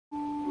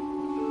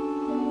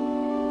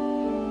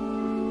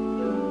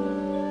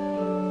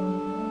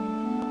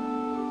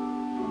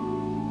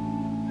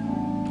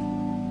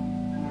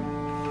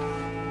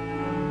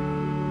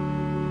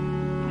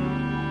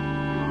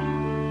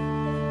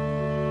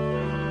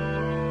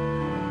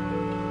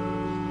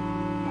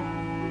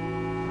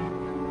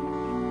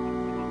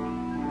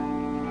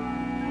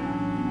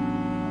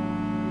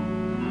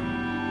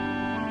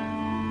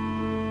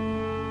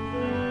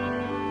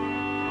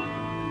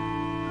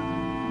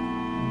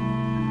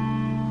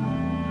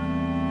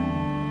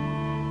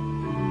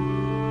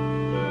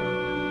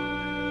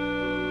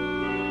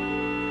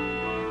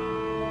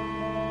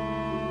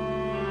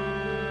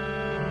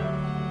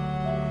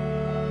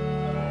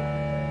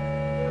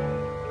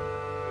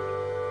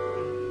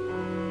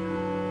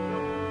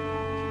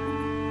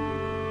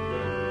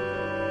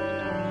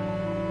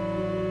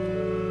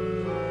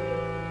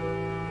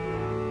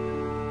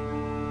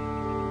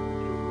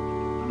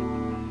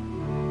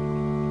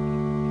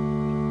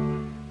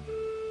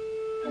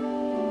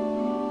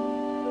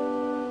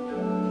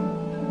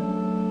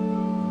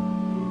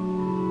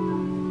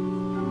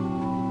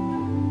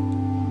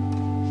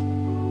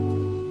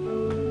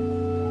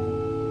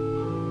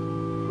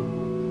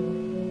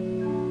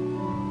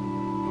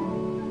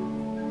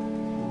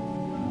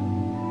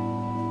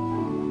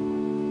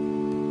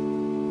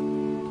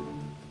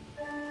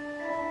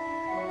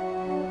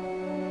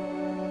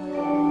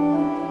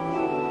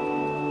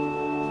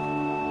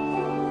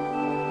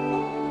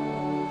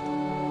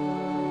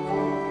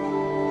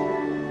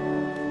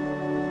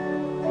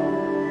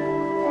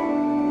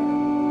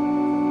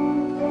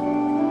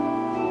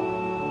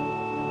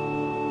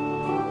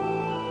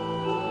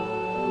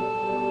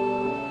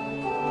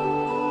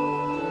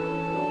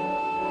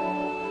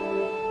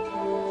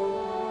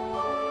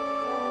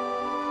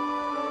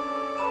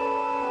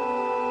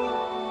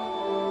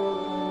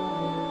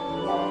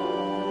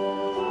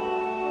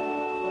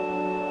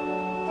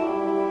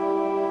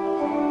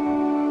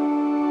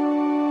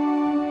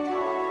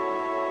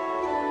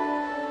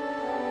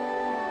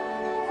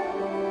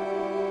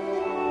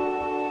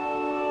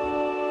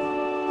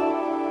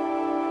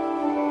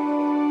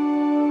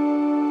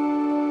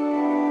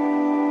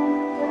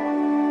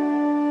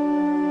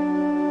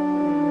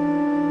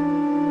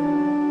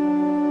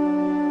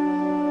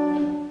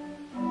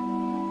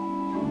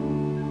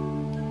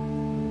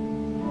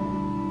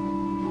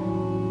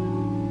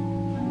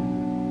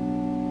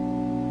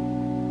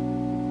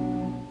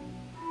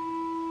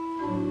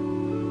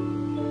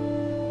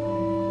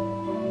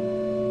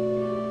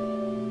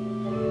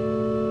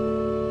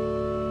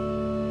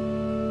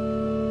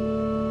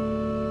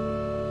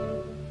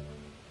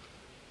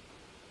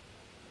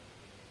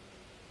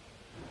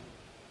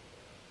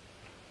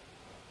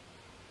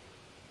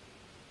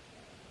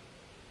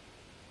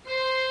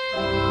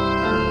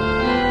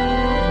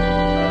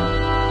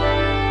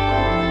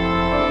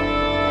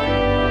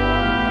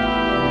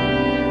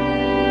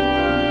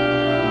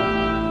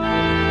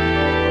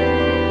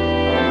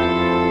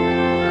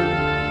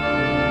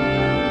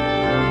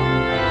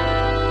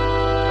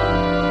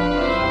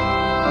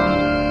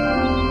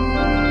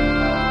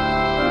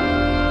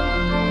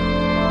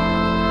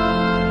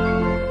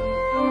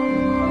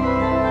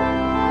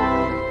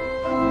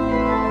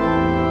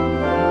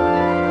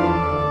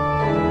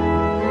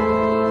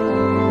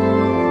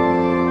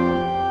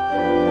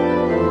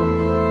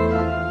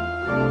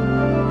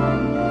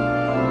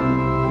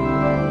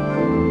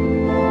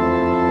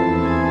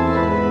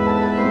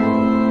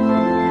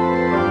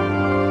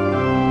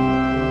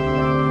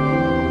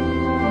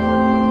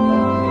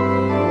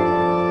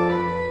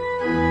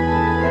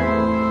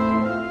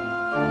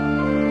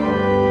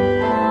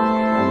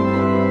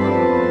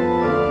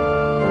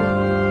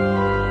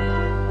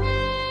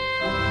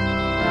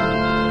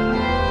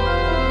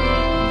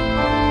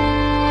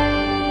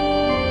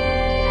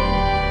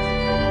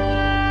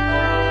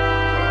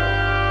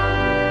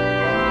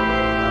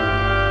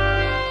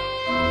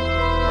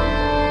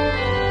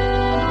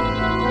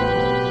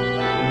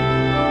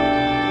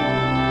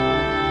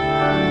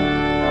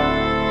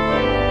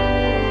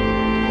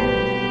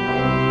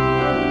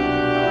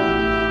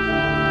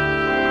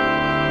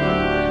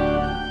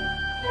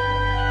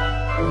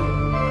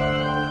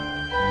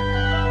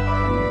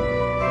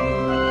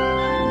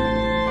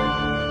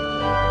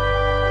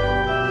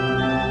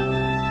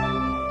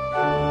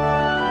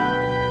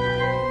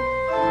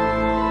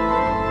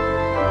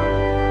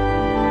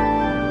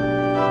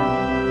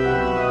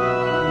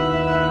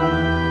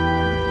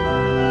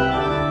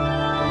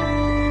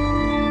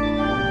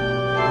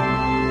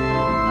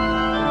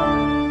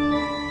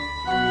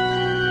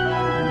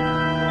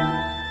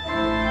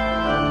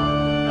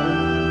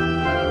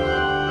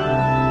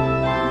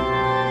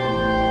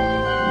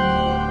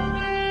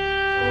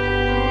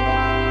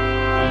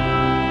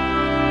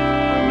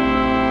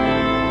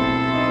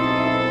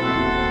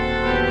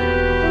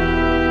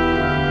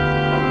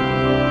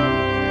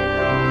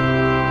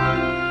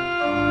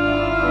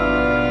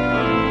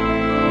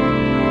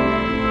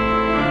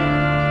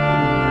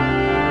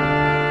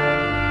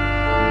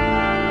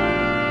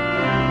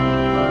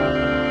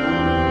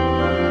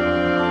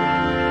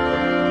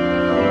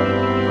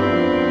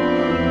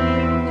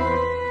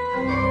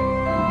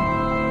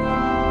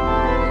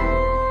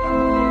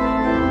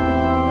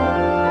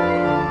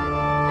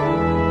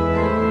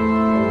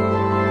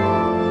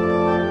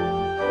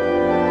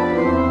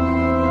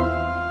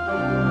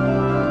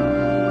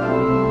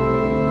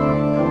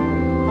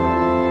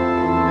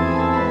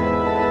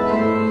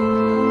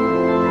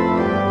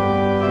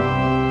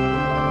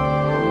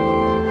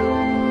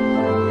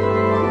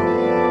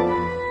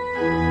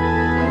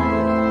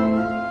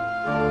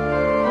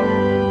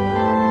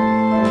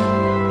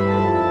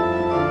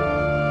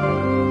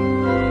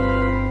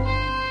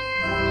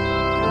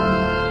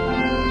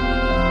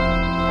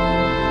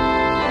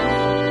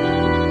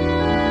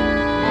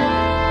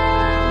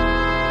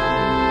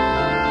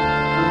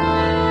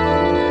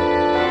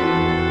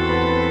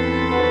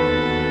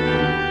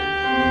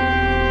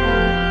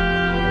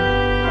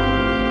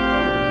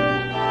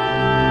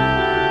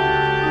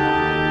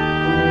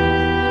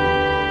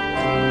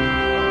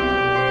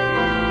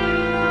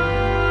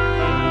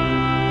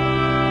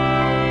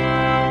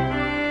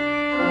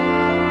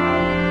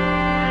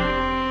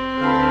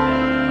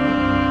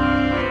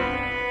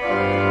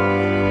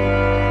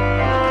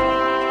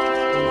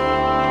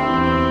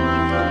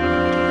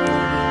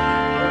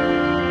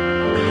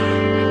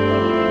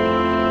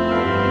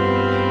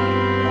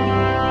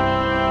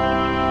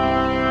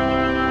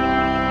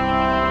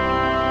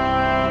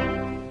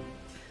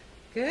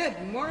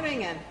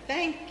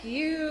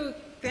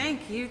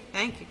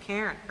Thank you,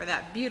 Karen, for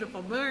that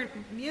beautiful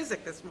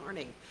music this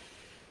morning.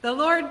 The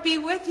Lord be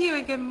with you,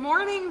 and good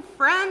morning,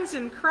 friends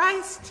in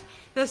Christ.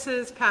 This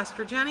is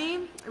Pastor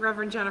Jenny,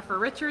 Reverend Jennifer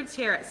Richards,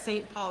 here at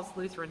St. Paul's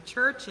Lutheran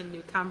Church in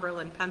New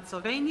Cumberland,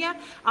 Pennsylvania,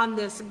 on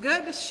this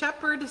Good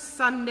Shepherd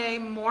Sunday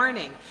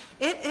morning.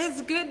 It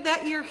is good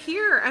that you're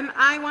here, and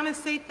I want to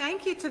say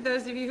thank you to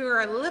those of you who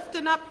are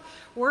lifting up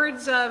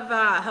words of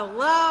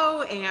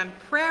hello and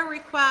prayer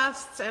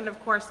requests, and of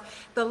course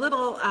the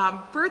little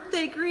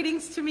birthday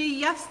greetings to me.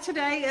 Yes,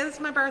 today is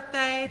my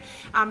birthday.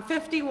 I'm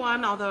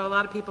 51, although a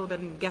lot of people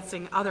have been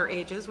guessing other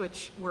ages,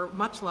 which were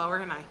much lower,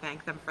 and I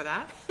thank them for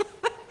that.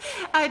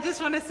 I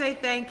just want to say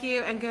thank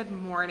you and good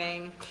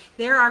morning.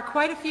 There are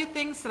quite a few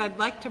things that I'd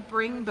like to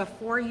bring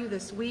before you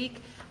this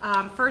week.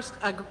 First,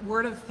 a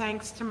word of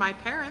thanks to my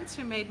parents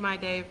who made my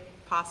day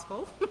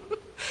possible.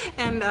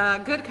 And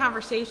a good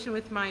conversation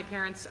with my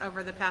parents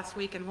over the past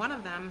week, and one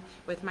of them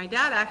with my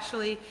dad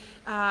actually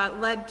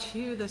led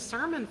to the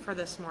sermon for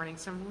this morning.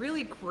 So I'm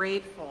really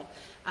grateful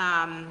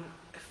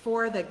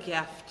for the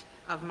gift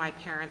of my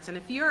parents. And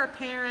if you're a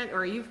parent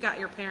or you've got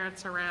your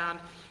parents around,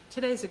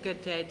 today's a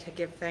good day to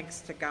give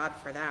thanks to God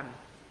for them.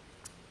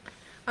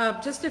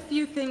 Just a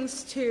few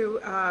things to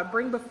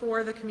bring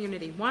before the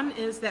community. One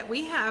is that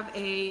we have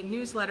a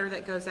newsletter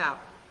that goes out.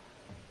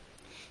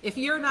 If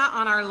you're not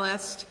on our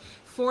list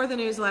for the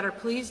newsletter,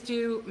 please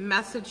do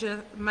message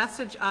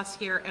us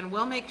here, and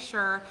we'll make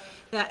sure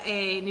that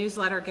a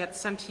newsletter gets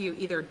sent to you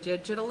either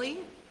digitally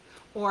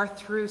or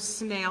through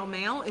snail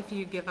mail if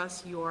you give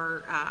us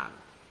your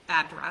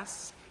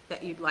address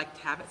that you'd like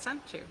to have it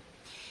sent to.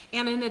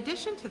 And in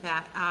addition to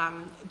that,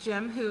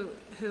 Jim,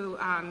 who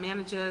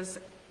manages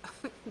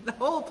the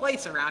whole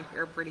place around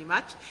here pretty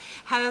much,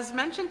 has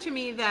mentioned to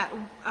me that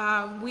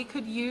we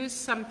could use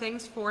some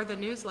things for the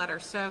newsletter.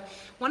 So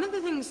one of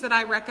the things that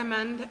I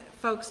recommend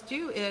folks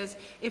do is,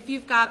 if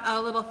you've got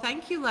a little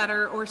thank you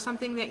letter or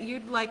something that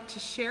you'd like to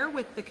share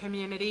with the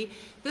community,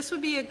 this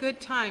would be a good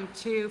time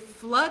to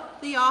flood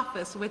the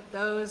office with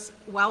those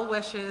well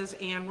wishes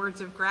and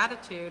words of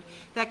gratitude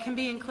that can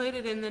be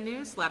included in the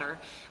newsletter.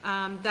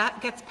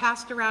 That gets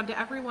passed around to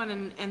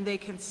everyone, and they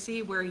can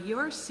see where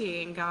you're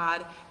seeing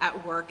God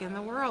at work in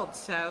the world.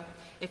 So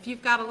if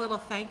you've got a little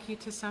thank you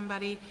to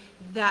somebody,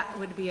 that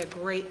would be a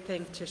great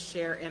thing to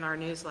share in our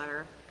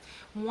newsletter.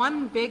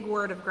 One big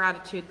word of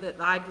gratitude that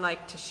I'd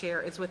like to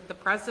share is with the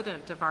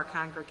president of our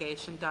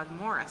congregation, Doug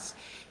Morris.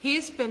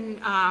 He's been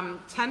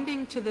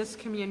tending to this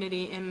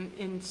community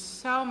in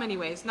so many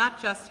ways,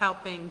 not just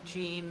helping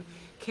Jean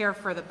care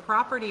for the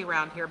property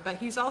around here, but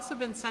he's also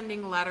been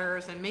sending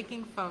letters and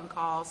making phone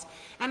calls.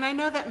 And I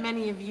know that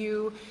many of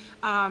you,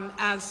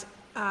 as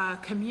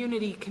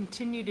community,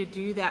 continue to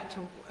do that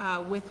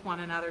with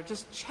one another,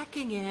 just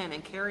checking in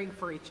and caring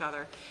for each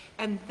other.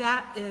 And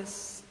that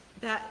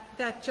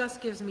just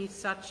gives me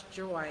such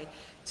joy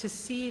to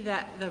see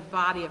that the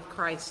body of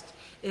Christ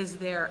is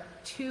there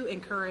to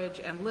encourage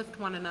and lift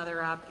one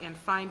another up and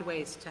find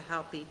ways to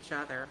help each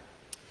other.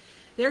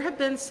 There have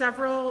been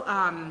several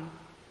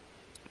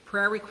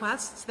prayer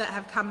requests that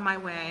have come my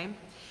way,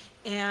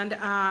 and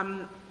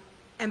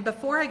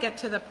before I get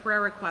to the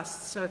prayer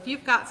requests, so if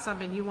you've got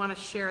some and you want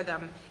to share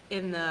them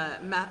in the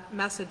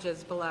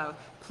messages below,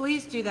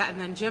 please do that,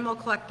 and then Jim will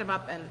collect them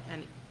up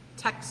and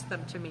text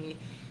them to me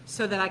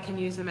so that I can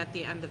use them at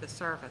the end of the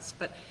service.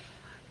 But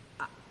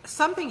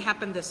something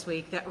happened this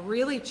week that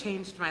really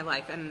changed my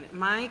life, and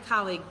my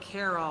colleague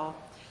Carol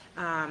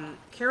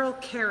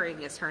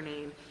Caring is her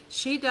name.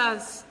 She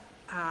does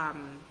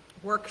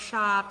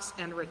workshops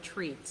and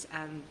retreats,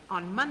 and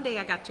on Monday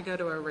I got to go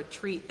to a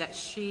retreat that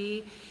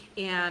she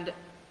and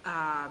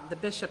the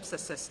bishop's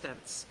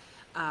assistants,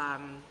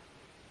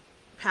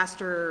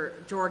 Pastor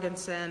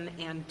Jorgensen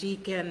and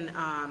Deacon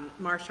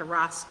Marcia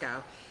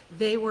Roscoe,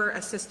 they were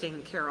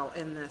assisting Carol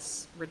in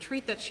this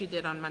retreat that she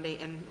did on Monday.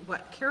 And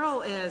what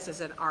Carol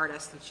is an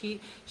artist, and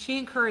she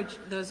encouraged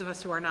those of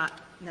us who are not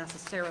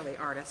necessarily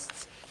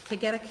artists to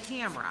get a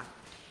camera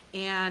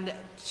and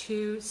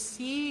to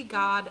see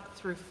God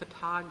through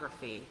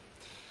photography.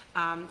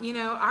 You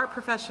know, our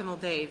professional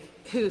Dave,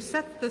 who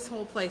set this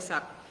whole place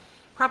up,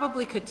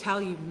 probably could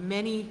tell you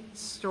many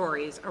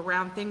stories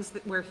around things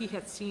where he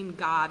had seen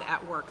God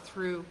at work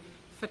through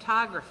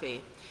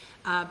photography.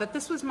 But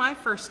this was my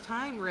first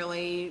time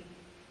really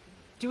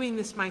doing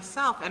this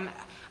myself, and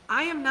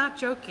I am not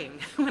joking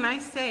when I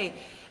say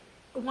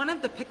one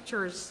of the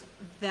pictures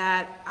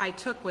that I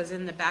took was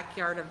in the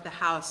backyard of the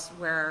house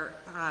where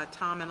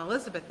Tom and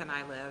Elizabeth and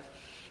I live,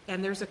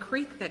 and there's a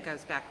creek that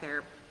goes back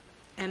there.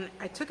 And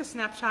I took a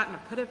snapshot and I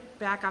put it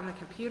back on the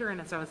computer,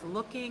 and as I was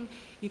looking,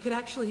 you could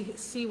actually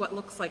see what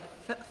looks like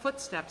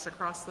footsteps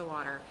across the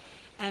water.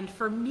 And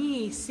for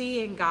me,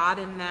 seeing God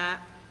in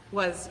that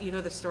was, you know,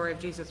 the story of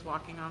Jesus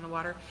walking on the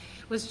water,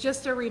 was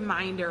just a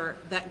reminder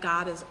that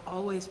God is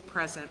always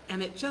present.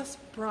 And it just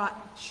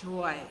brought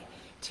joy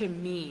to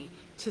me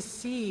to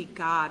see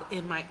God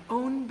in my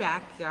own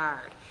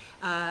backyard.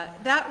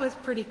 That was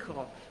pretty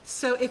cool.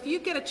 So if you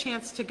get a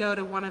chance to go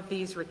to one of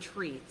these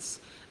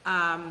retreats,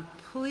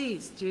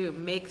 please do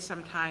make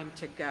some time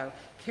to go.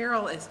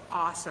 Carol is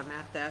awesome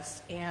at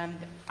this, and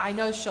I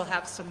know she'll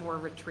have some more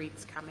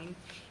retreats coming,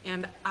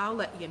 and I'll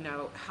let you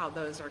know how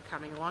those are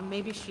coming along.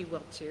 Maybe she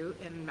will too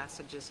in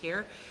messages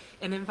here,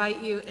 and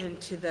invite you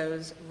into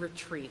those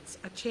retreats.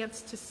 A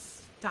chance to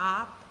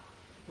stop,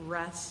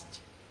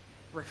 rest,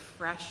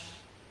 refresh,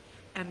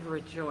 and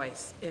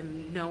rejoice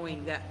in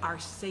knowing that our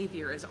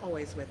Savior is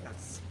always with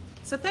us.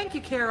 So thank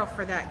you, Carol,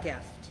 for that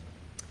gift.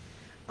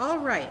 All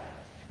right,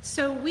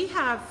 so we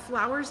have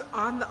flowers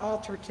on the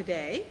altar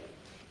today,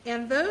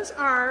 and those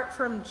are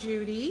from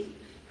Judy,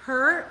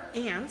 her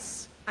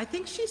aunts. I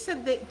think she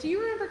said that, do you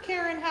remember,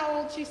 Karen, how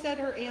old she said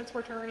her aunts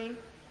were turning?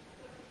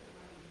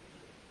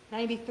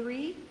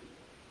 93?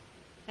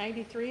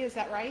 93, is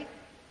that right?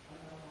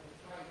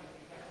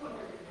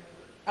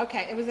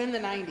 Okay, it was in the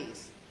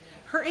 90s.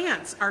 Her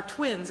aunts are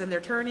twins, and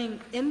they're turning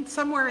in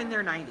somewhere in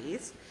their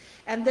 90s,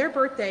 and their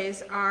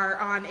birthdays are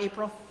on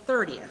April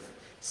 30th.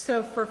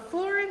 So for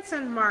Florence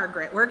and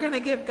Margaret, we're going to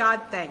give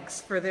God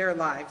thanks for their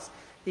lives,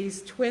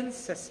 these twin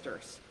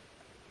sisters.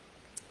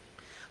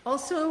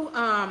 Also,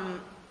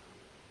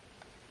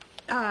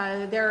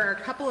 there are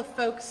a couple of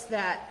folks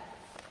that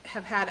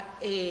have had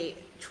a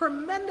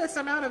tremendous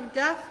amount of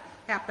death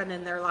happen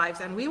in their lives,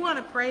 and we want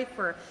to pray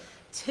for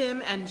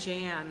Tim and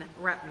Jan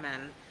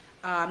Retman.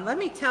 Let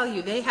me tell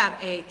you, they had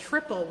a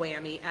triple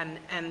whammy,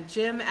 and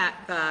Jim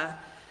at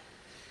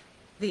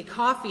the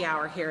coffee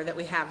hour here that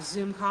we have,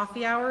 Zoom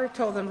coffee hour,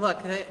 told them,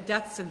 look, the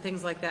deaths and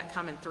things like that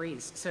come in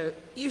threes, so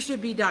you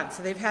should be done.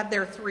 So they've had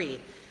their three.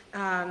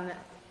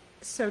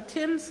 So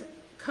Tim's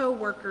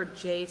co-worker,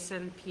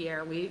 Jason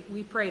Pierre,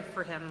 we prayed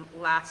for him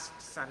last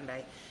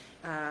Sunday.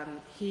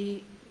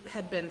 He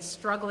had been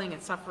struggling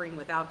and suffering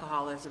with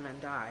alcoholism and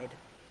died.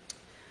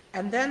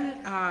 And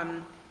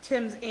then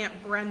Tim's Aunt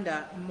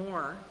Brenda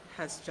Moore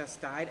has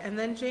just died. And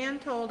then Jan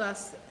told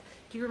us,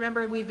 do you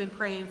remember we've been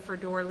praying for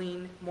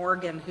Dorleen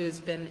Morgan, who's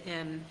been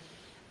in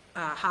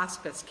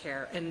hospice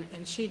care, and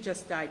she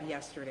just died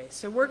yesterday.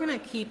 So we're going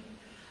to keep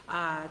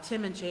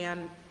Tim and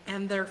Jan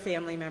and their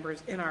family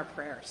members in our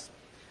prayers.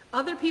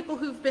 Other people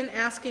who've been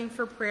asking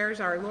for prayers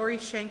are Lori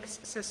Shank's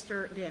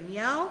sister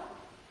Danielle,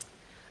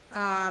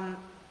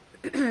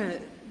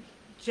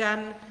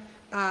 Jen,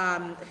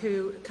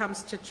 who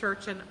comes to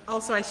church, and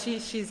also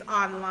she's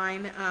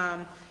online,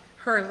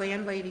 her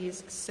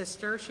landlady's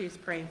sister, she's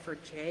praying for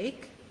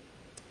Jake.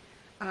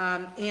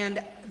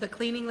 And the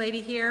cleaning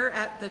lady here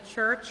at the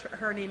church,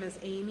 her name is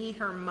Amy.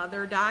 Her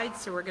mother died,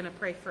 so we're going to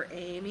pray for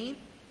Amy.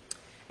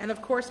 And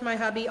of course, my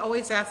hubby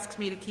always asks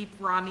me to keep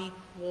Ronnie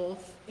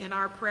Wolf in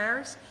our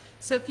prayers.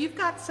 So if you've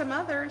got some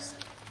others,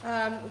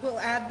 we'll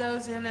add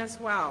those in as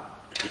well.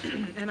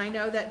 And I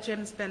know that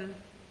Jim's been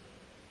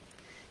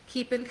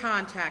keeping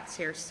contacts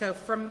here. So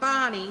from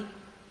Bonnie,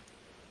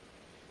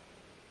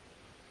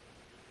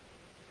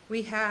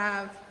 we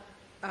have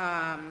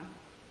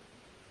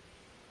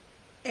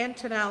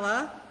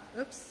Antonella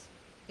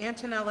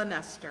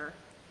Nestor.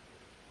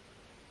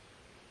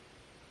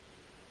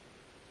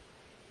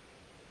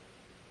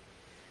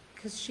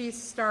 Because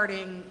she's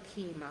starting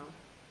chemo.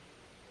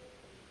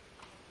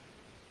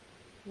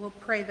 We'll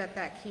pray that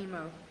that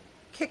chemo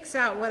kicks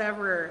out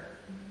whatever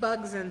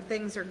bugs and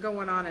things are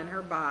going on in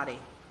her body.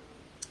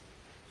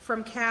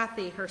 From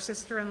Kathy, her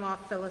sister-in-law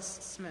Phyllis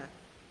Smith.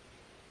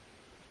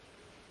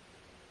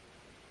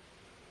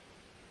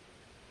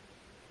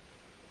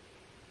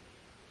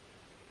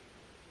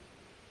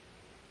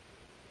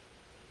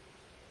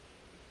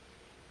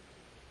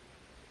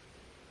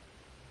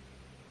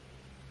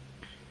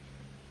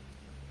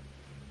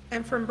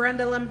 And from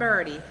Brenda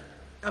Lombardi,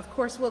 of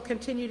course, we'll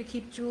continue to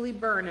keep Julie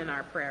Byrne in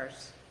our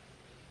prayers.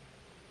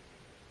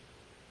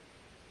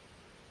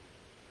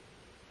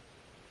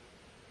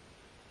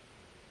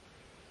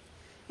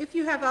 If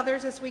you have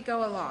others as we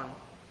go along,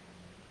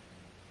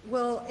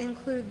 we'll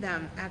include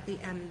them at the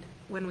end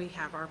when we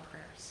have our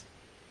prayers.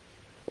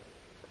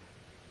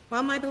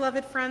 Well, my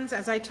beloved friends,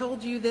 as I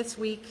told you this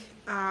week,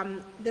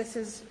 this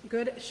is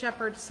Good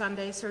Shepherd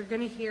Sunday, so we're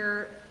going to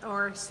hear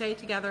or say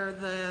together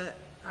the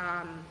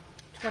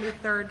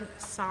 23rd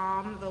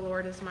Psalm, The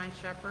Lord is my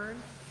shepherd.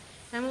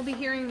 And we'll be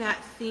hearing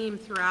that theme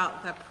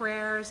throughout the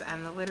prayers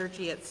and the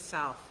liturgy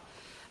itself.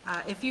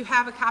 If you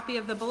have a copy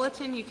of the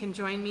bulletin, you can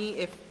join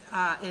me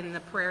in the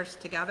prayers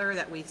together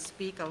that we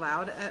speak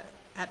aloud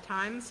at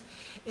times.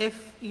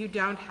 If you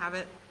don't have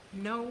it,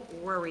 no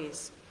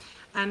worries.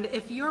 And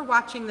if you're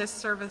watching this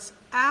service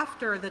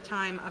after the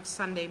time of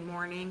Sunday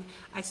morning,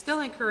 I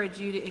still encourage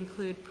you to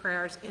include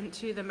prayers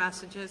into the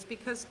messages,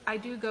 because I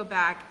do go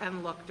back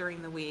and look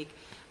during the week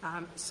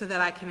so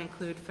that I can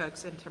include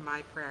folks into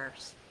my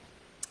prayers.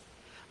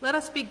 Let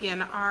us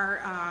begin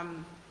our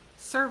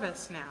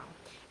service now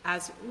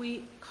as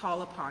we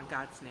call upon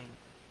God's name.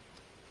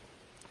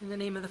 In the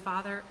name of the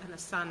Father, and the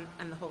Son,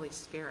 and the Holy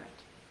Spirit.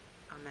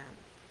 Amen.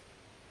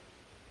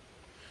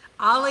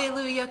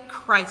 Alleluia,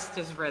 Christ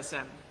is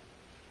risen.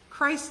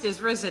 Christ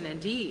is risen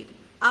indeed.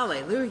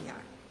 Alleluia.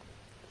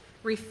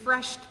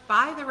 Refreshed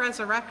by the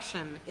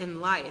resurrection in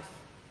life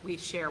we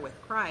share with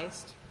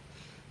Christ,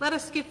 let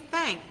us give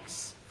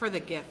thanks for the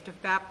gift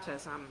of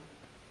baptism.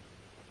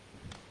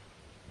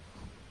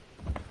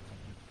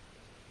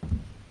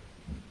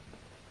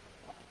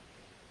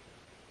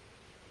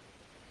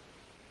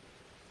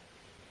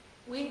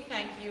 We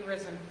thank you,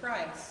 risen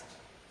Christ,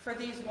 for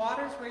these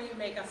waters where you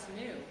make us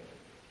new,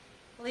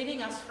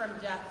 leading us from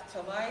death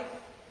to life,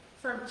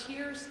 from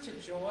tears to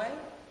joy.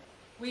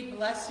 We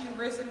bless you,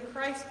 risen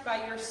Christ,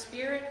 by your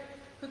Spirit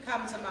who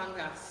comes among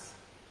us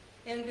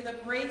into the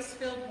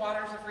grace-filled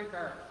waters of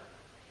rebirth,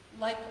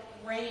 like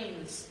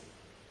rains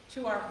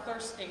to our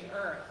thirsting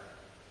earth,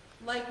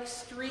 like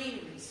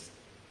streams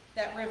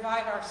that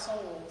revive our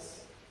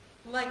souls,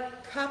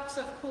 like cups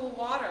of cool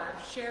water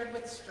shared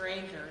with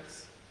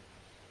strangers.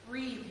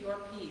 Breathe your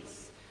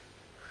peace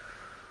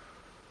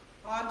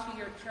onto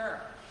your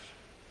church,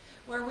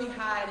 where we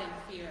hide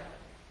in fear.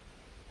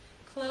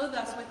 Clothe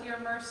us with your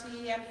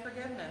mercy and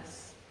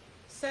forgiveness.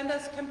 Send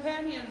us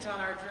companions on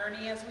our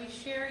journey as we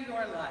share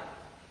your life.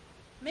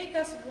 Make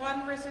us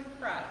one risen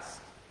Christ.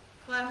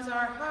 Cleanse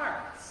our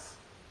hearts.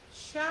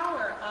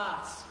 Shower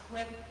us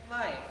with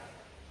life.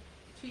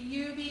 To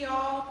you be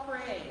all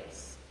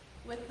praise,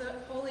 with the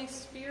Holy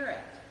Spirit,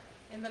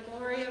 in the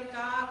glory of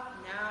God,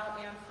 now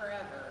and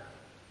forever.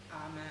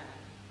 Amen.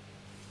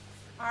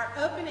 Our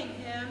opening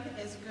hymn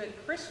is Good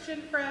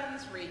Christian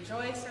Friends,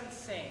 Rejoice and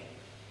Sing.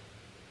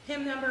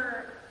 Hymn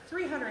number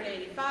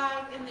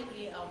 385 in the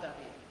ELW.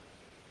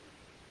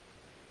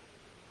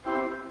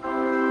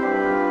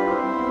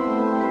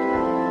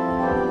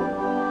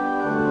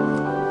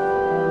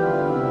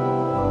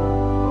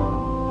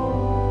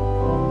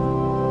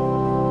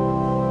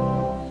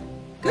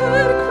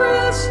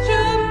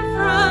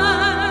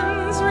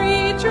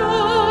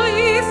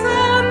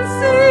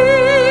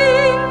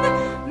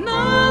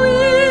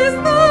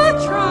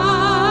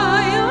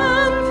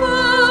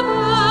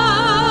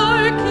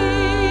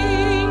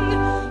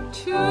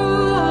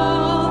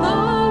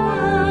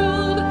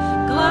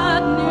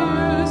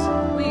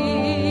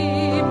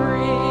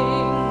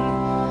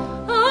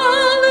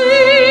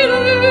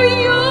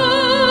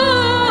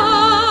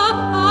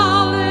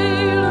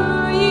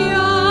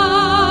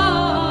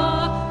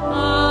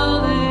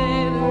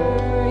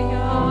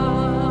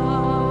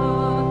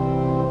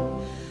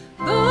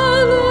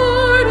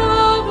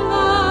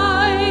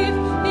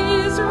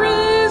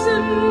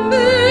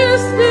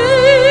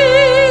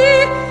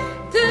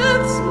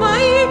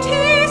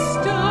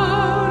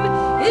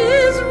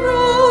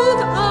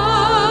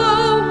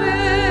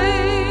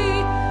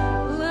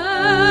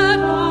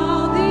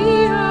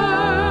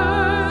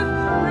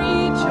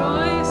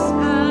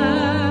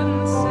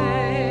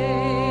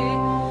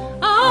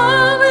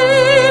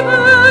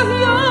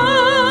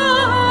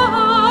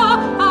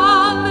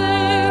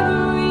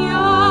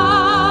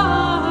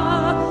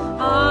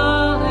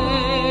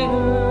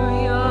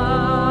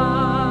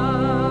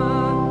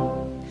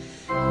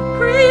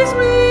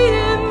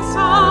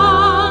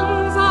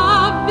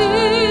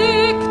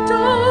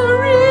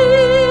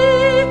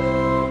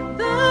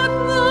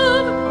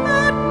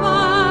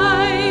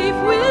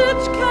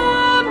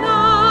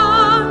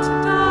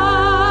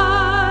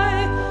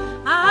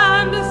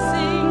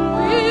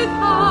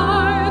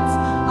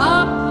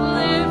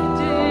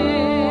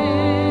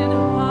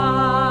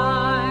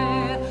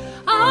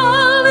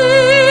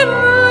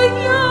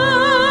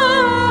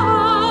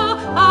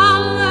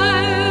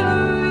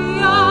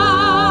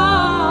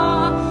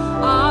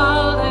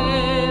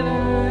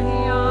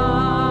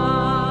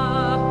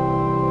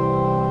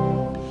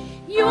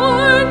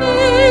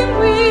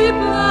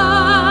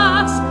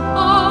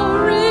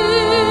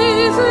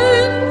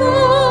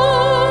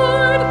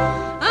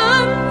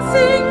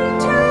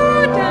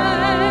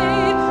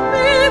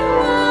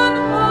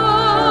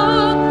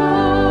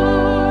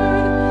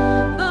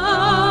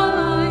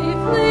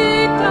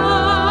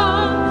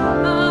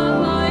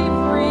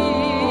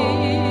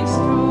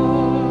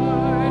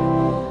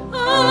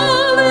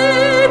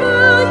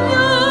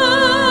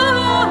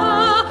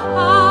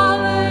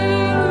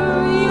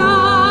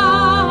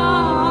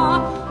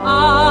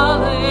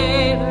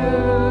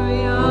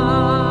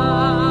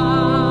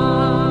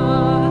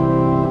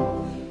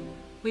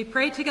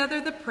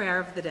 Together the prayer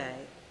of the day.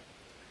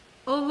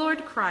 O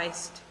Lord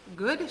Christ,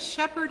 good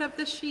shepherd of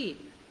the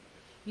sheep,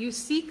 you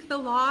seek the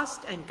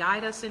lost and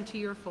guide us into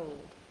your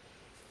fold.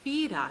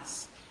 Feed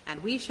us,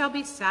 and we shall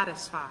be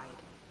satisfied.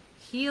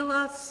 Heal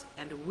us,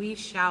 and we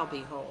shall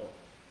be whole.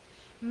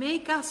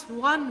 Make us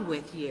one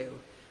with you,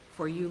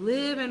 for you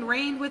live and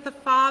reign with the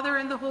Father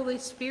and the Holy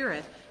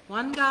Spirit,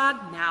 one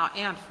God, now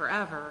and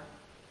forever.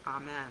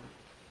 Amen.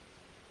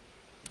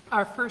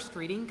 Our first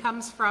reading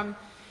comes from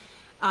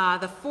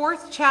the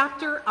 4th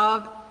chapter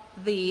of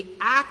the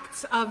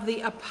Acts of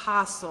the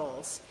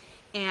Apostles,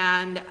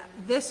 and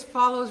this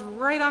follows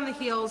right on the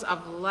heels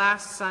of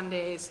last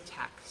Sunday's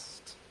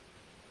text.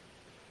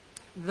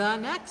 The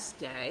next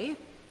day,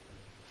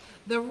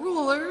 the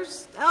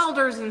rulers,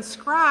 elders, and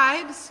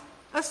scribes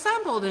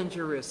assembled in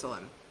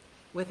Jerusalem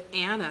with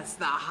Annas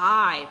the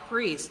high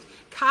priest,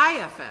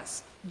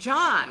 Caiaphas,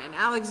 John, and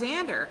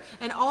Alexander,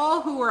 and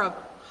all who were of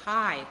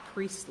high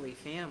priestly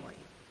family.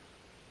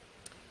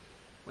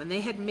 When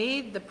they had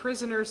made the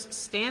prisoners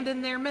stand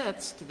in their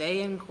midst,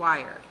 they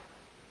inquired,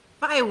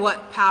 "By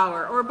what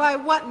power or by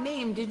what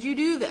name did you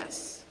do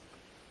this?"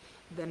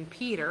 Then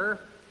Peter,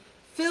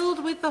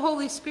 filled with the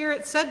Holy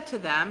Spirit, said to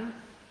them,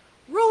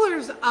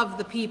 "Rulers of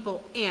the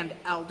people and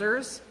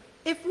elders,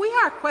 if we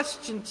are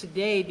questioned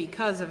today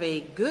because of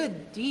a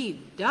good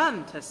deed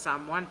done to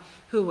someone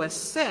who was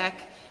sick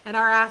and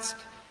are asked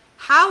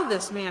how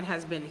this man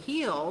has been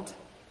healed,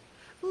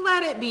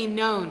 let it be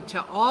known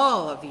to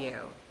all of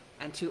you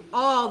and to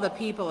all the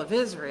people of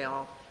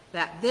Israel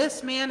that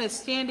this man is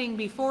standing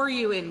before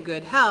you in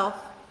good health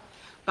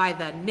by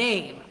the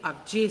name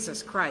of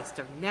Jesus Christ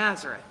of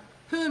Nazareth,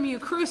 whom you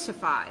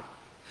crucified,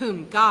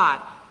 whom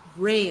God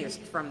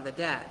raised from the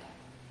dead.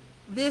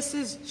 This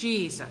is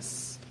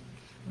Jesus,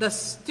 the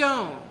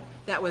stone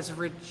that was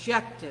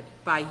rejected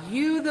by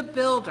you, the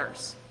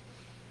builders.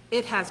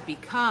 It has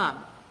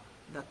become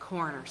the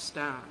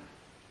cornerstone.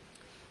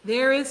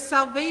 There is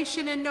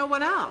salvation in no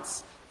one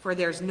else, for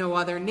there's no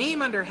other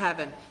name under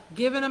heaven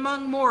given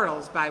among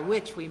mortals by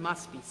which we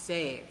must be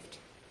saved."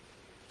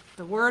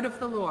 The word of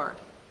the Lord.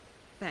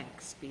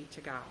 Thanks be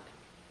to God.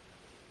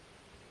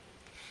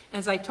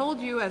 As I told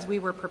you as we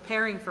were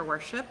preparing for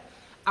worship,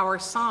 our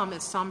psalm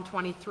is Psalm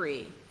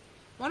 23.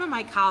 One of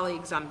my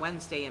colleagues on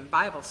Wednesday in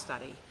Bible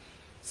study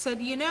said,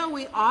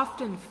 we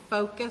often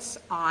focus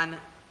on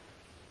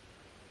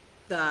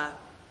the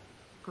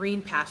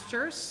green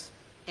pastures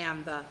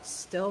and the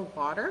still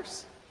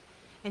waters.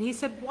 And he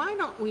said, why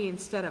don't we,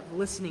 instead of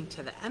listening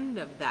to the end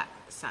of that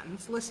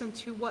sentence, listen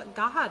to what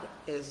God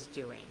is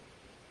doing?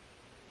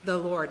 The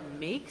Lord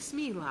makes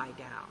me lie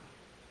down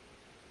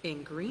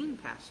in green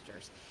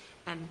pastures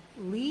and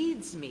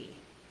leads me.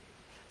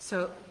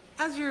 So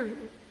as you're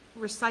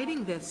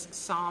reciting this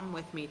psalm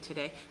with me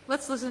today,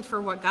 let's listen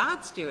for what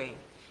God's doing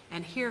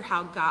and hear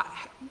how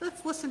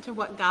let's listen to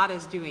what God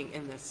is doing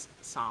in this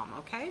psalm,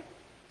 okay?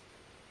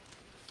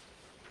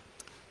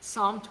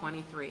 Psalm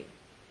 23.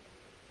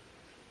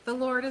 The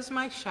Lord is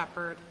my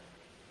shepherd,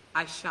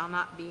 I shall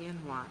not be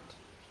in want.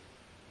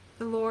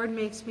 The Lord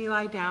makes me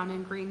lie down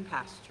in green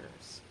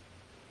pastures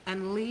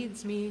and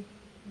leads me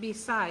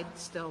beside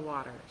still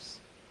waters.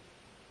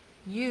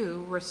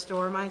 You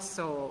restore my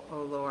soul,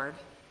 O Lord,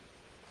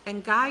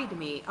 and guide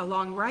me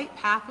along right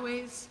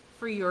pathways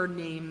for your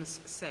name's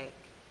sake.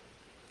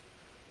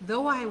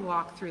 Though I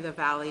walk through the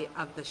valley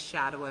of the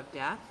shadow of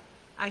death,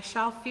 I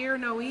shall fear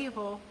no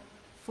evil,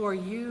 for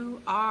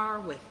you are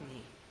with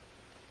me.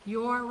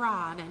 Your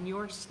rod and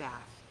your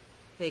staff,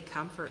 they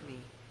comfort me.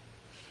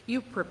 You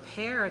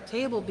prepare a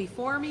table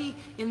before me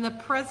in the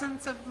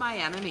presence of my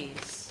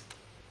enemies.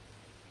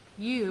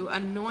 You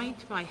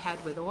anoint my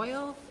head with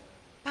oil,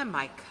 and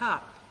my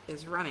cup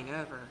is running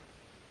over.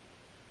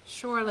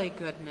 Surely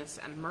goodness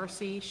and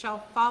mercy shall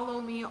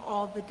follow me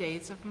all the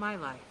days of my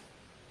life,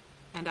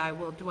 and I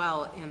will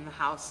dwell in the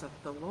house of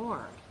the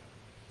Lord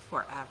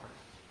forever.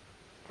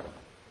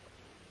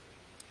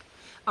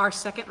 Our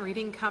second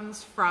reading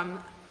comes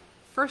from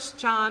 1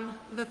 John,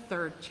 the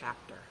 3rd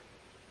chapter.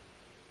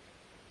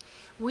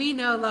 We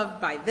know love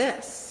by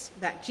this,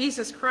 that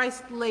Jesus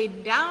Christ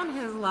laid down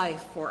his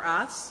life for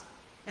us,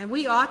 and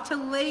we ought to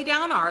lay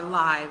down our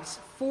lives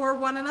for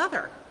one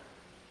another.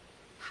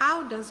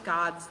 How does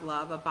God's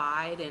love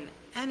abide in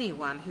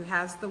anyone who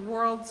has the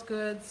world's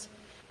goods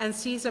and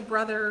sees a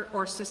brother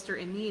or sister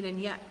in need and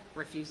yet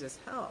refuses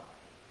help?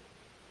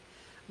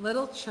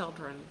 Little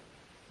children,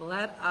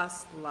 let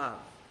us love,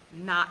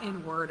 not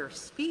in word or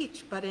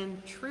speech, but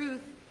in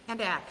truth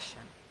and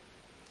action.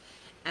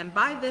 And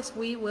by this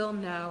we will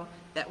know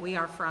that we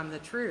are from the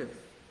truth,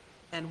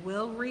 and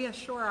will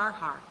reassure our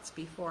hearts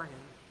before him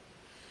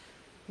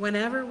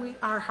whenever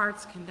our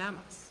hearts condemn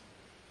us.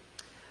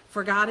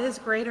 For God is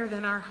greater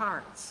than our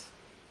hearts,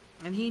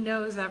 and he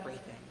knows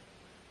everything.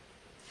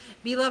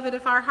 Beloved,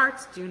 if our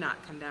hearts do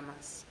not condemn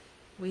us,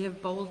 we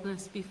have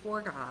boldness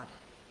before God,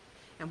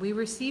 and we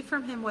receive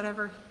from him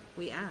whatever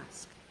we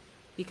ask,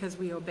 because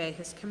we obey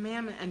his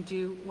commandment and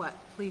do what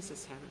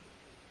pleases him.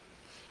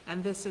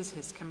 And this is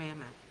his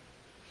commandment,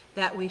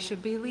 that we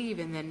should believe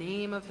in the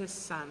name of his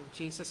Son,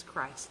 Jesus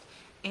Christ,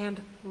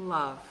 and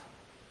love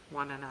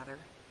one another,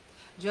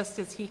 just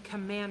as he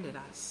commanded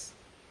us.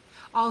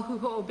 All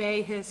who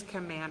obey his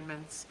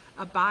commandments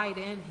abide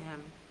in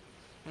him,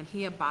 and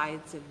he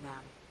abides in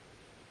them.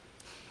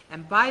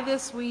 And by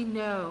this we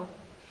know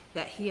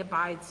that he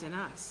abides in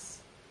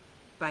us,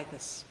 by the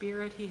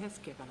Spirit he has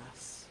given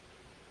us.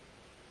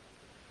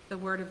 The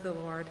word of the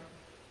Lord.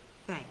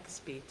 Thanks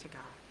be to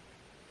God.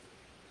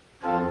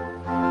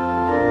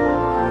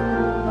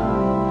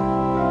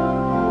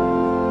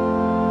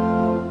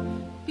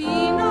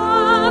 Be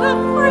not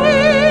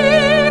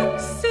afraid,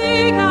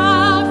 sing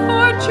out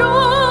for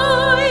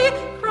joy,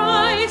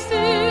 Christ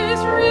is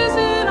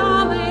risen,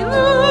 alleluia.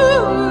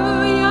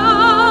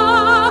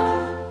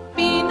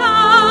 Be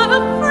not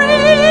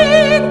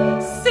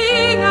afraid,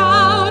 sing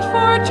out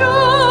for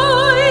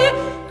joy,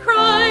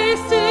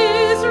 Christ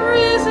is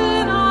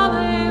risen,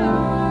 alleluia.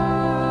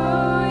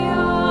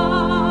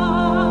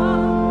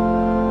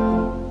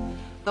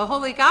 The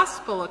Holy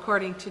Gospel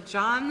according to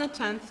John, the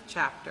 10th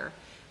chapter.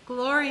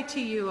 Glory to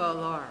you, O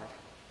Lord.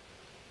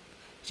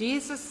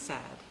 Jesus said,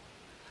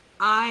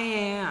 I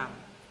am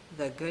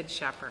the good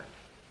shepherd.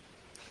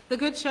 The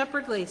good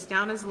shepherd lays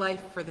down his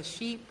life for the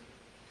sheep.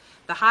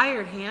 The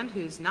hired hand,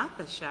 who's not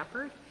the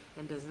shepherd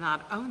and does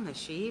not own the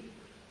sheep,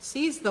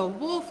 sees the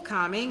wolf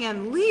coming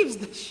and leaves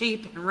the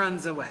sheep and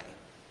runs away.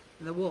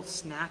 And the wolf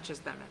snatches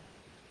them and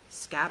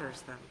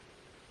scatters them.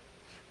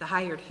 The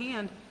hired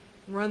hand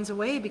runs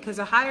away because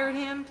a hired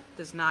hand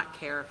does not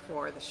care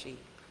for the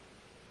sheep.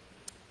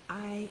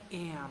 I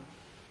am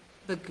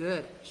the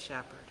good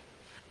shepherd.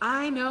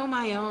 I know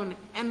my own,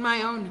 and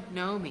my own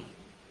know me,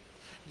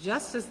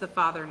 just as the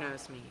Father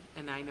knows me,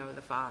 and I know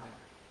the Father.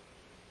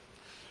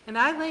 And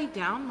I lay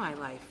down my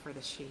life for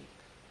the sheep.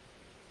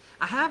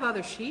 I have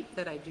other sheep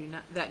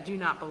that do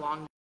not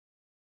belong.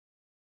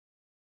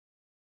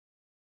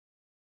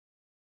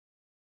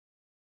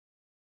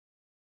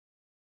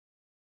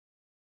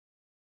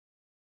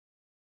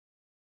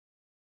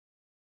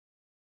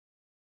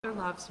 Father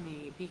loves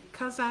me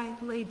because I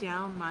lay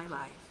down my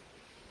life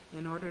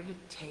in order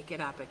to take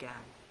it up again.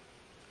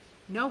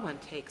 No one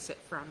takes it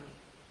from me,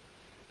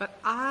 but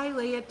I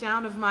lay it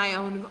down of my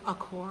own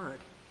accord.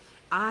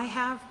 I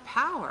have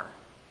power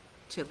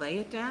to lay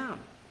it down,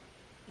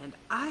 and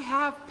I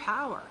have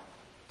power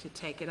to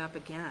take it up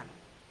again.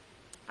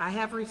 I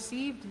have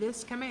received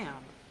this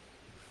command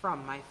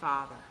from my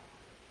Father.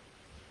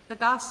 The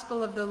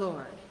Gospel of the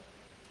Lord.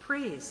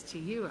 Praise to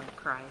you, O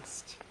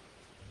Christ.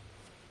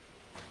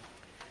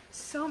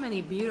 So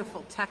many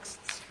beautiful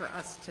texts for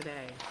us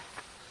today.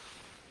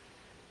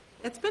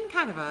 It's been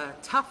kind of a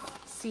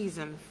tough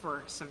season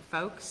for some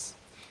folks.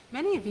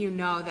 Many of you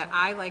know that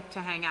I like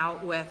to hang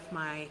out with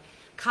my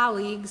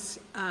colleagues,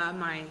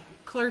 my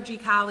clergy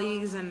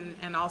colleagues,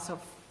 and also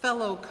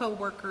fellow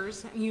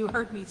co-workers. You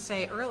heard me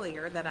say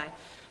earlier that I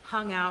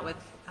hung out with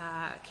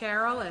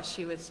Carol as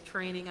she was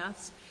training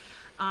us.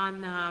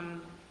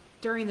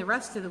 During the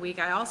rest of the week,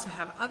 I also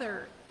have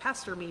other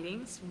pastor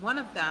meetings. One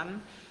of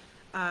them,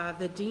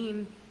 the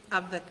dean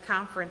of the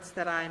conference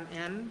that I'm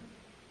in,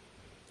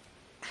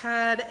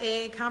 had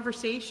a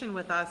conversation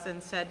with us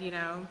and said, you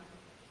know,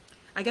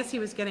 I guess he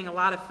was getting a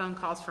lot of phone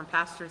calls from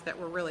pastors that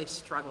were really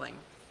struggling.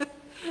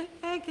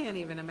 I can't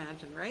even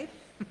imagine, right?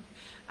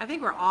 I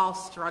think we're all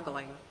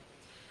struggling.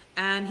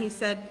 And he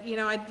said, you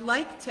know, I'd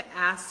like to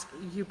ask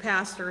you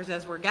pastors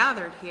as we're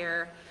gathered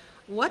here,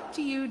 what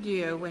do you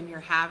do when you're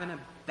having a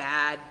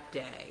bad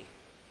day?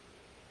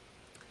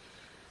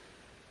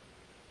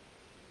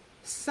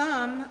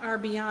 Some are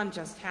beyond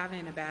just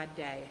having a bad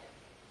day.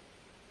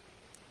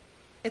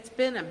 It's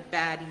been a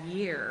bad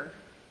year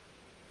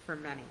for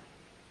many.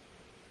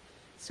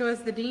 So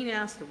as the dean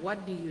asked,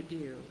 what do you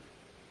do?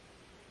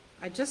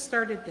 I just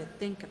started to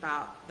think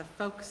about the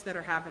folks that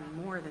are having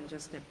more than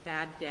just a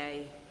bad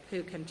day,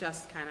 who can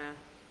just kind of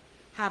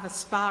have a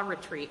spa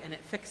retreat and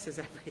it fixes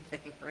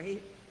everything,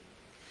 right?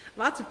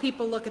 Lots of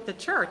people look at the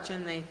church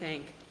and they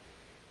think,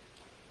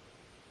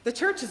 the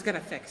church is going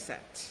to fix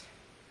it.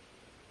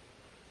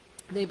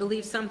 They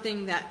believe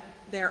something that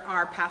there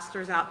are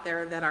pastors out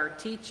there that are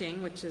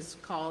teaching, which is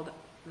called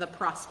the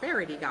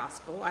prosperity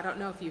gospel. I don't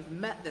know if you've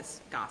met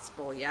this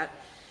gospel yet.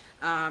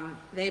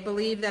 They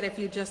believe that if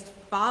you just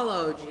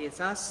follow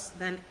Jesus,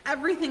 then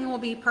everything will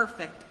be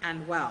perfect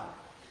and well.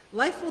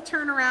 Life will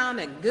turn around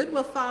and good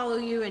will follow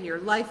you and your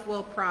life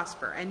will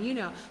prosper. And you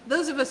know,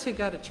 those of us who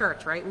go to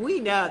church, right, we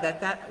know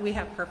that we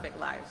have perfect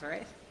lives,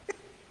 right?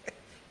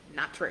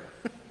 Not true.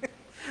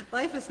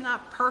 Life is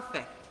not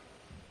perfect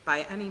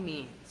by any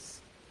means.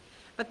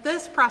 But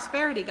this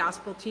prosperity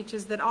gospel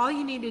teaches that all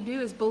you need to do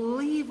is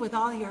believe with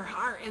all your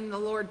heart in the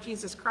Lord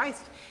Jesus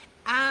Christ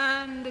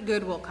and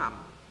good will come.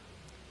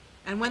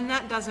 And when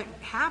that doesn't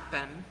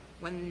happen,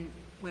 when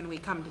we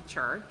come to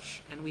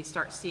church and we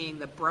start seeing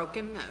the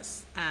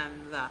brokenness and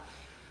the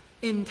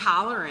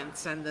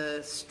intolerance and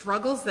the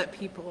struggles that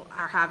people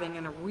are having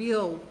in a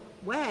real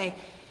way,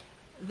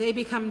 they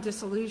become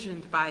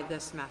disillusioned by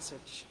this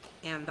message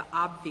and the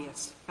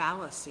obvious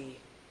fallacy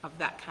of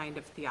that kind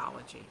of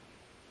theology.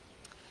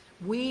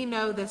 We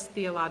know this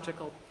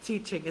theological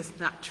teaching is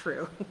not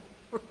true,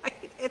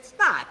 right? It's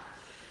not.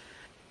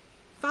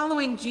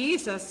 Following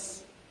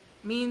Jesus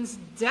means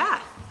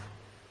death.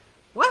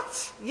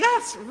 What?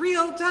 Yes,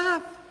 real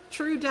death.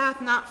 True death,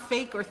 not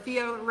fake or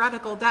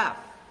theoretical death.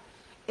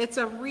 It's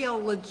a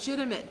real,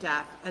 legitimate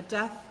death, a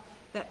death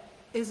that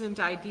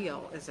isn't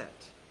ideal, is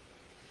it?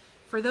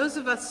 For those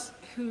of us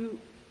who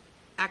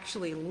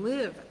actually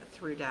live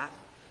through death,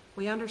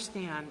 we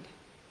understand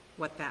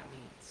what that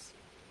means.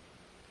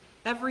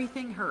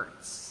 Everything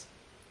hurts,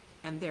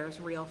 and there's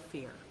real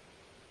fear.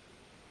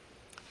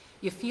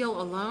 You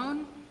feel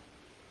alone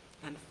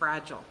and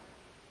fragile.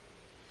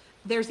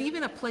 There's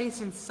even a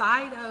place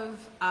inside of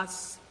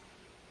us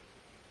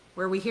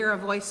where we hear a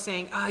voice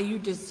saying, "Oh, you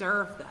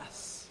deserve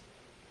this.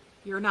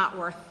 You're not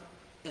worth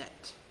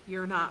it.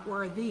 You're not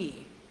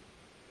worthy."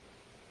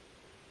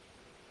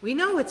 We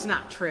know it's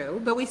not true,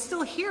 but we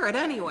still hear it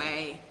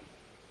anyway.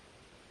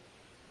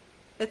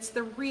 It's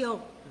the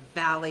real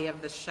valley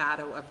of the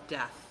shadow of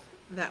death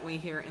that we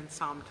hear in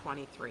Psalm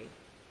 23.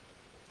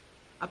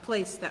 a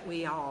place that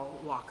we all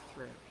walk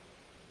through.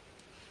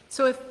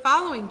 So if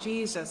following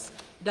Jesus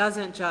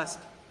doesn't just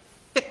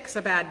fix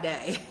a bad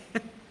day,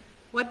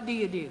 what do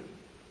you do?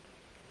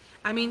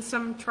 I mean,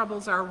 some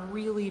troubles are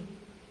really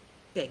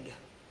big,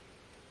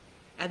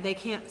 and they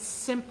can't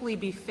simply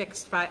be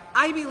fixed by,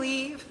 I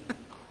believe,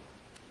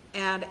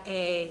 and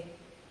a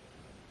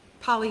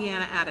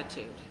Pollyanna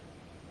attitude,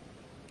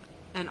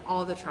 and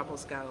all the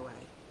troubles go away.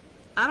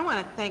 I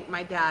want to thank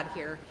my dad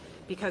here,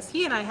 because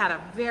he and I had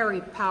a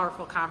very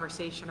powerful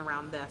conversation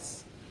around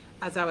this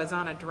as I was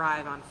on a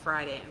drive on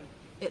Friday, and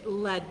it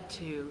led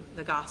to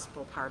the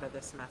gospel part of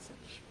this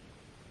message.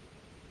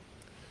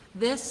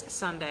 This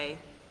Sunday,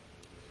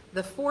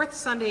 the fourth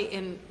Sunday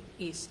in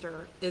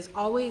Easter, is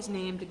always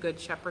named Good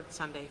Shepherd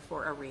Sunday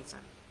for a reason.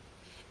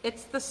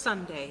 It's the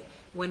Sunday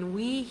when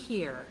we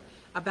hear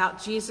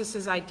about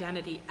Jesus'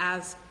 identity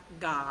as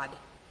God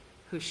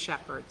who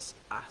shepherds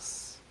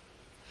us.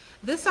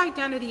 This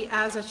identity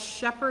as a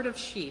shepherd of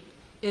sheep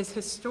is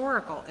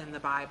historical in the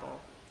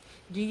Bible.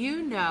 Do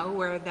you know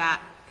where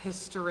that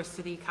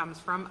historicity comes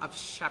from of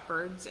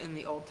shepherds in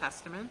the Old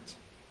Testament?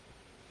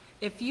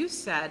 If you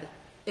said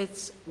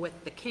it's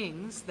with the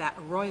kings, that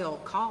royal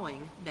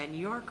calling, then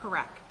you're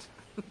correct.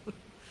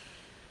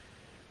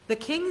 The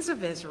kings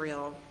of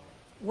Israel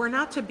were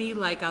not to be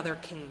like other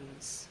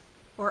kings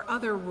or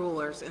other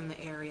rulers in the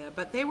area,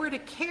 but they were to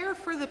care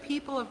for the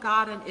people of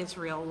God in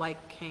Israel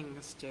like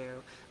kings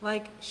do,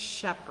 like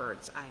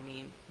shepherds,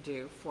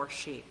 do for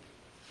sheep.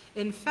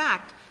 In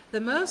fact,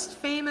 the most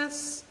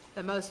famous,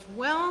 the most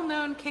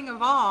well-known king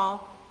of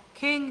all,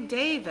 King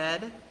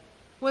David,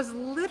 was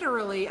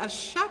literally a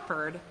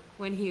shepherd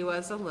when he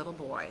was a little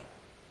boy.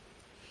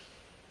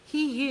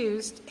 He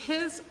used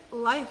his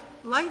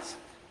lessons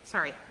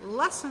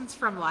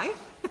from life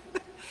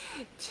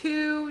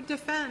to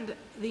defend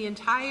the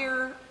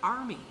entire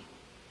army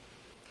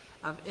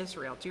of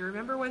Israel. Do you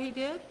remember what he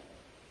did?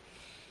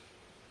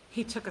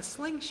 He took a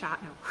slingshot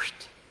and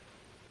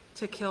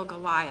to kill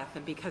Goliath.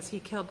 And because he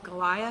killed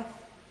Goliath,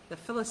 the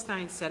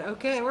Philistines said,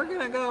 okay, we're going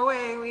to go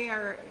away.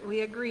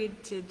 We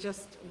agreed to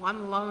just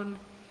one lone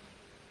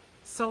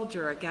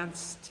soldier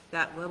against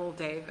that little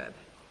David.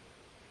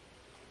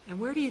 And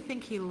where do you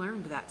think he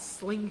learned that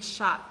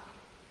slingshot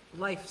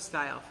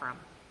lifestyle from?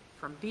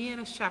 From being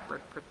a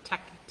shepherd,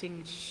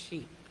 protecting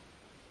sheep.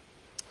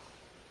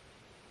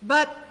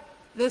 But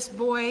this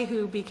boy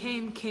who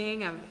became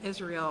king of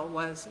Israel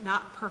was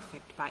not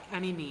perfect by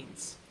any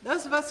means.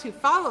 Those of us who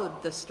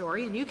followed the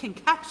story, and you can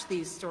catch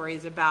these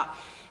stories about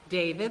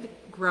David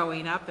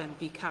growing up and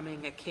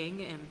becoming a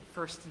king in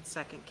 1st and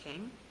 2nd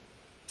King.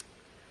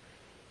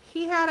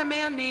 He had a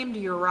man named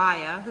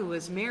Uriah who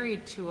was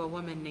married to a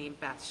woman named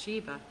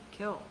Bathsheba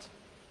killed.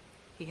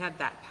 He had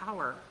that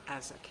power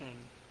as a king.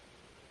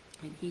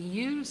 And he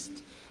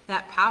used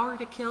that power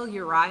to kill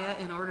Uriah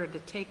in order to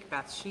take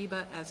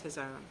Bathsheba as his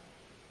own.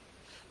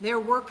 There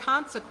were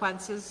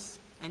consequences,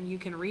 and you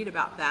can read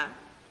about that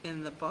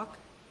in the book.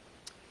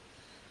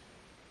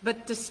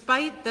 But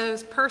despite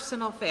those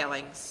personal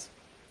failings,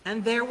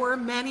 and there were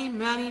many,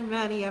 many,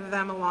 many of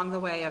them along the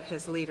way of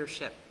his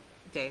leadership,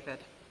 David,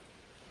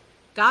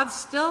 God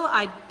still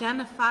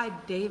identified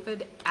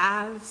David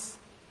as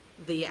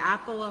the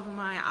apple of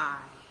my eye.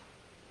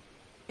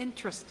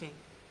 Interesting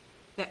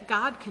that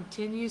God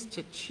continues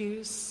to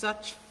choose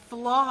such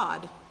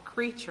flawed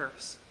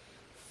creatures,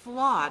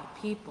 flawed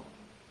people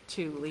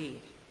to lead.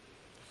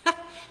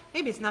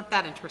 Maybe it's not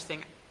that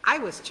interesting. I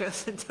was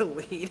chosen to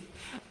lead,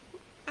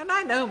 and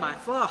I know my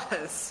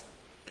flaws.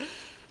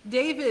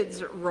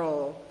 David's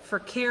role for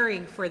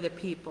caring for the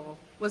people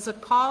was a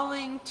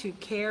calling to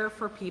care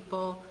for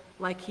people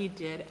like he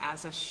did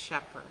as a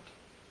shepherd,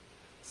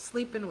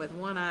 sleeping with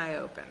one eye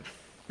open,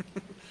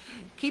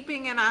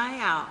 keeping an eye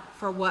out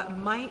for what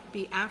might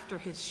be after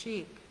his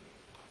sheep,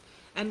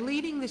 and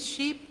leading the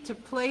sheep to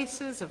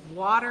places of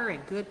water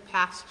and good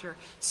pasture,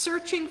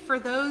 searching for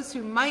those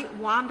who might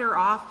wander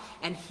off,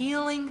 and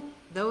healing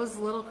those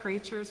little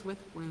creatures with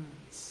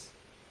wounds.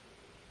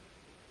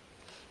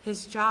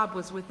 His job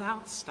was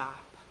without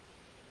stop.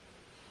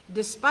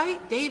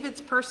 Despite David's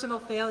personal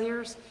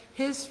failures,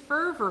 his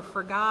fervor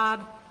for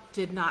God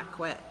did not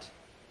quit.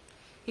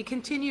 He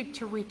continued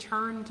to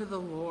return to the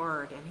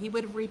Lord, and he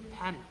would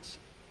repent.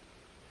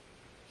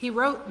 He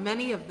wrote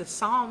many of the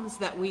Psalms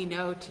that we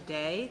know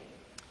today,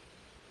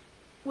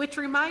 which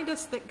remind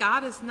us that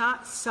God is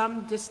not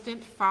some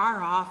distant,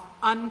 far-off,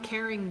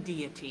 uncaring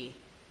deity,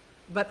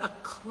 but a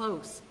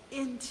close,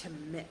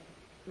 intimate,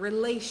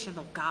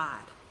 relational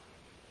God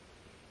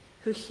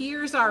who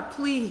hears our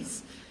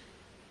pleas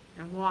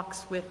and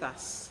walks with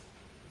us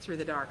through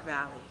the dark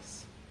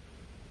valleys.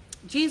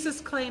 Jesus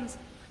claims,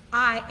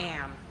 I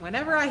am.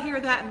 Whenever I hear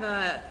that in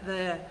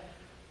the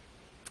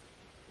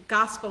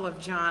Gospel of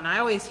John, I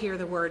always hear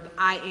the word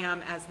I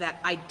am as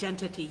that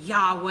identity,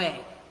 Yahweh,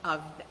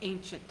 of the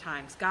ancient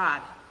times,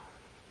 God.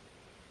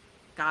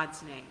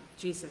 God's name.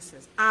 Jesus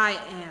says, I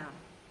am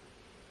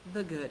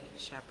the good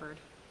shepherd.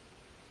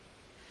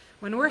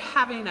 When we're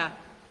having a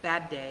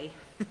bad day,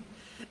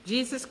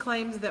 Jesus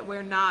claims that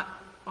we're not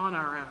on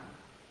our own.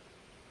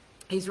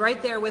 He's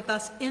right there with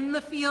us in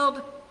the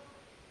field,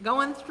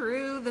 going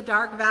through the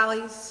dark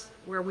valleys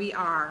where we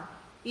are,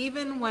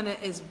 even when it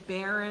is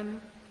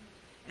barren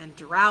and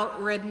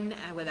drought-ridden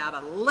and without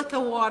a lick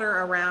of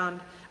water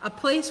around, a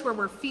place where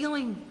we're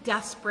feeling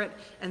desperate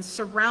and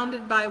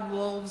surrounded by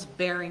wolves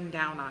bearing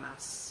down on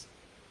us.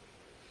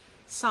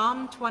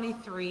 Psalm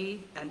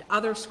 23 and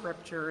other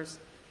scriptures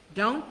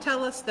don't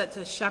tell us that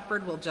the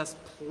shepherd will just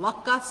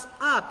pluck us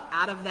up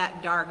out of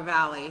that dark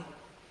valley.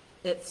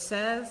 It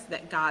says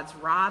that God's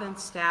rod and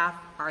staff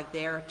are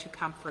there to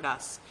comfort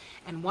us.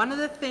 And one of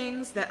the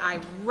things that I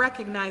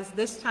recognized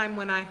this time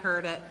when I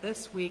heard it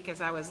this week as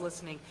I was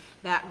listening,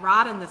 that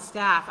rod and the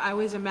staff, I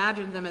always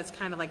imagined them as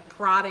kind of like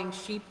prodding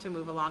sheep to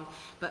move along.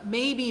 But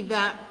maybe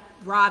that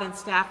rod and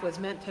staff was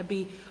meant to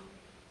be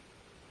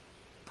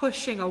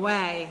pushing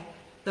away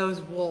those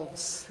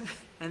wolves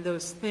and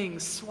those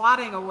things,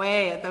 swatting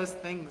away at those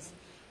things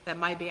that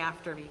might be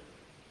after me.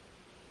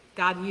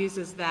 God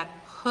uses that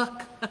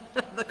hook,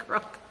 the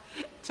crook,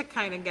 to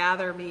kind of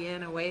gather me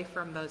in away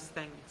from those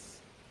things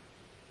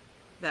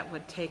that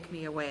would take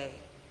me away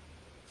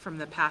from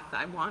the path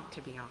I want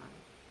to be on.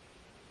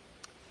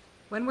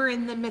 When we're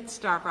in the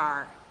midst of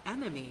our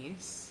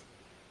enemies,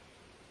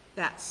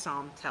 that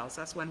psalm tells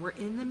us, when we're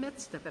in the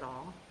midst of it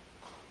all,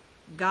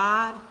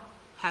 God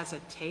has a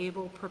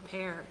table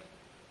prepared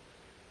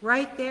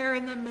right there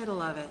in the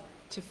middle of it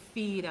to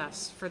feed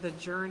us for the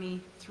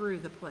journey through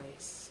the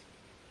place.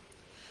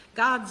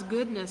 God's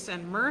goodness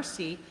and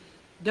mercy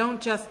don't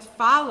just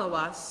follow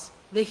us.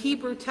 The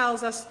Hebrew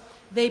tells us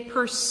they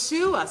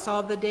pursue us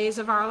all the days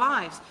of our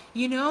lives.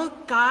 You know,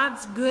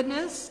 God's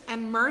goodness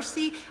and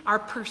mercy are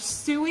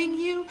pursuing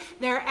you.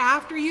 They're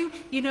after you.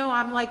 You know,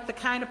 I'm like the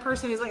kind of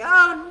person who's like,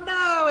 oh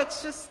no,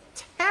 it's just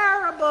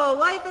terrible.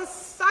 Life is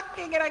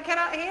sucking and I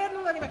cannot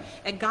handle it anymore.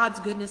 And God's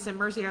goodness and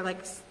mercy are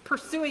like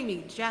pursuing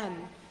me.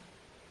 Jen,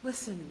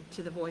 listen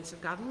to the voice of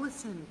God.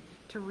 Listen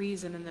to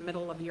reason in the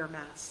middle of your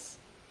mess.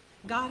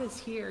 God is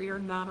here. You're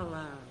not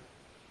alone.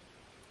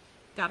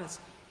 God is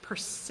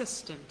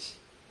persistent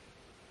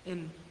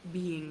in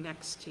being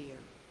next to you.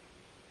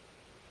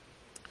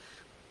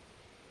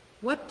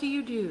 What do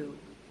you do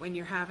when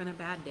you're having a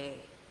bad day?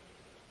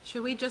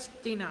 Should we just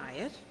deny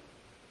it?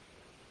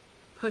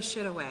 Push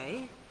it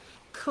away?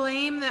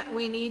 Claim that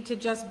we need to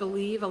just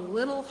believe a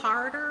little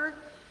harder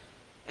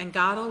and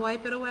God will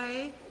wipe it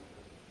away?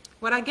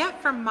 What I get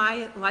from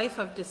my life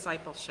of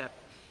discipleship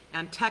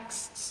and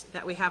texts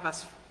that we have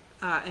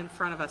in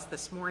front of us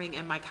this morning,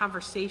 and my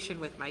conversation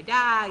with my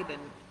dad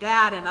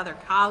and other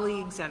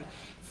colleagues and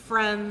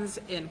friends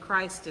in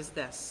Christ is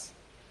this.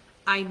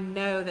 I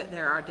know that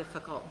there are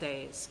difficult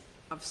days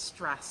of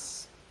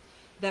stress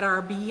that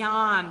are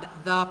beyond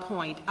the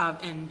point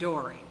of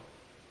enduring.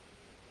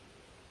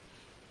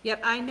 Yet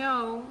I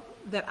know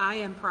that I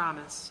am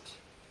promised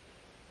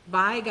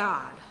by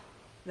God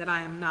that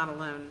I am not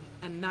alone,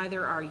 and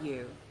neither are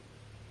you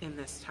in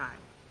this time.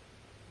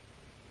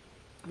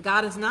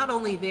 God is not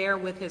only there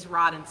with his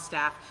rod and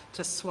staff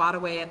to swat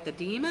away at the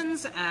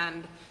demons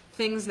and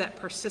things that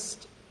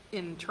persist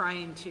in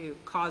trying to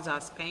cause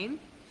us pain,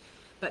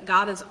 but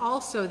God is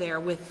also there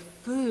with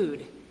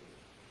food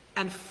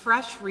and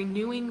fresh,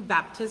 renewing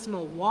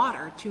baptismal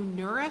water to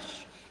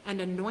nourish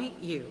and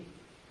anoint you,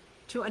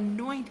 to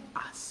anoint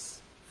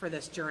us for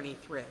this journey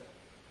through.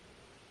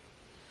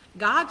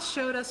 God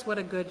showed us what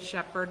a good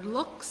shepherd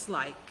looks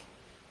like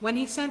when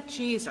he sent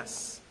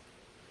Jesus,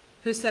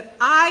 who said,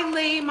 I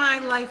lay my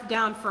life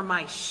down for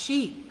my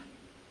sheep.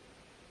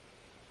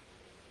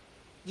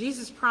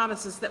 Jesus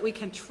promises that we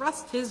can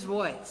trust his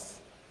voice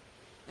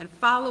and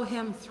follow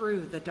him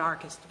through the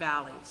darkest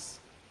valleys.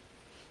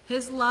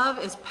 His love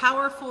is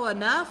powerful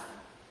enough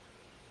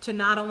to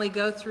not only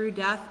go through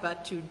death,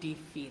 but to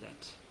defeat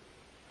it.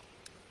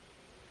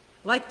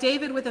 Like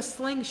David with a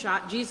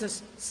slingshot,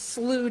 Jesus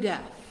slew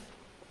death.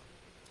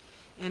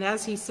 And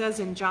as he says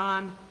in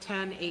John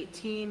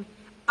 10:18,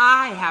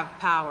 I have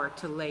power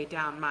to lay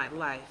down my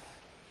life,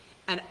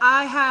 and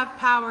I have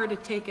power to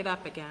take it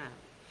up again.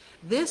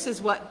 This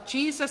is what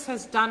Jesus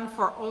has done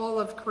for all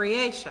of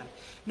creation.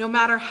 No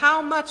matter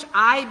how much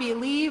I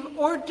believe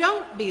or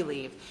don't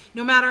believe,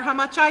 no matter how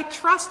much I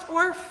trust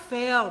or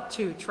fail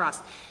to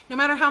trust, no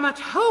matter how much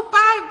hope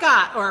I've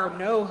got or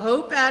no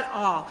hope at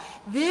all,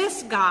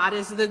 this God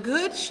is the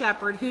good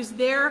shepherd who's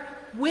there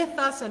with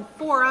us and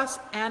for us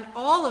and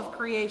all of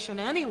creation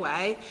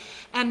anyway.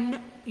 And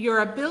your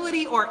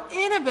ability or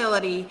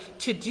inability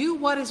to do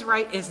what is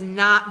right is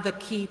not the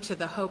key to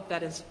the hope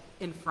that is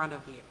in front of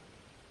you.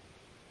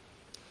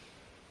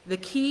 The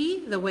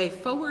key, the way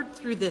forward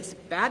through this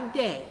bad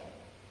day,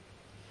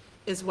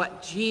 is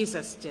what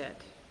Jesus did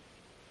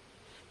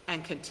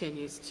and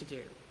continues to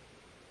do.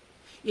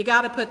 You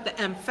got to put the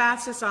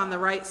emphasis on the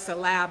right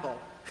syllable.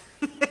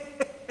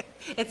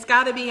 It's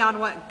got to be on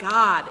what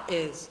God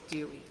is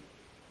doing.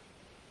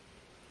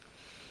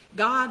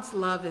 God's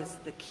love is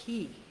the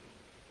key.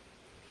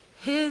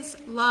 His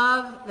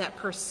love that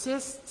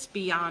persists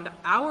beyond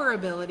our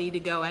ability to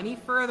go any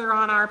further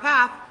on our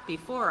path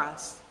before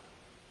us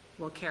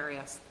will carry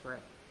us through.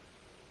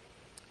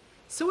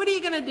 So what are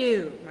you going to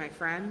do, my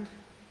friend?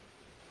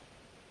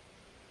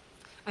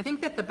 I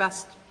think that the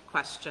best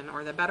question,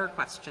 or the better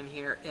question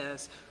here,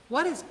 is,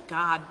 what is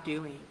God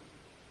doing?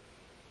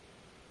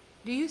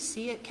 Do you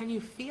see it? Can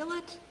you feel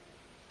it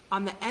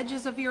on the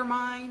edges of your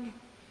mind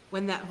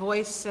when that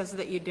voice says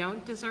that you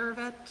don't deserve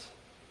it?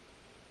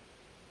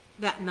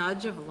 That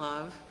nudge of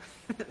love,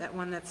 that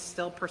one that's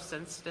still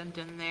persistent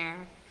in there?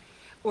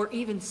 Or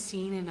even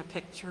seen in a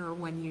picture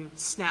when you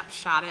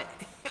snapshot it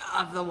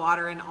of the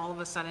water and all of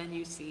a sudden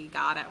you see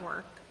God at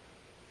work.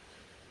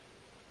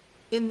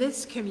 In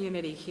this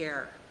community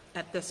here,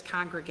 at this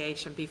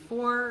congregation,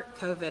 before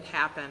COVID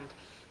happened,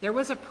 there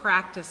was a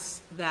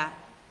practice that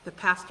the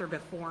pastor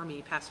before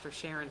me, Pastor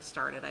Sharon,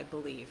 started, I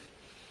believe.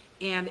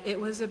 And it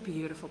was a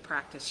beautiful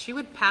practice. She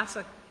would pass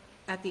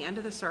at the end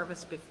of the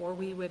service, before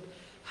we would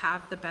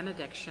have the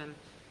benediction,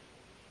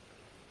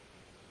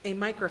 a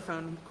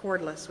microphone,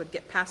 cordless, would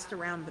get passed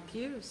around the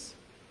pews.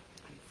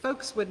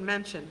 Folks would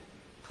mention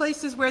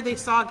places where they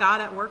saw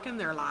God at work in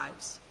their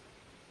lives.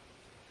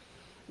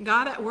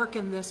 God at work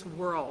in this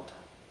world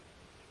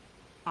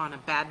on a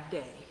bad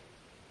day.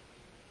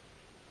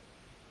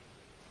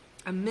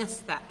 I miss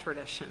that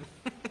tradition.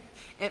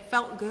 It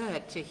felt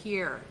good to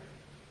hear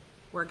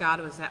where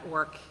God was at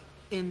work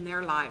in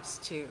their lives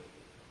too.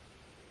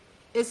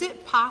 Is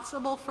it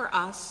possible for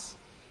us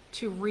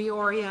to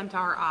reorient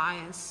our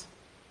eyes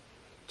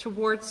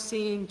towards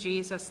seeing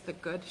Jesus, the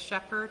Good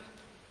Shepherd,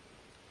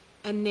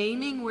 and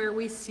naming where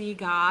we see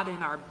God in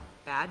our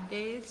bad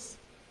days?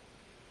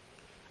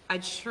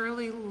 I'd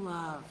surely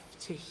love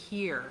to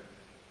hear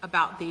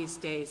about these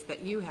days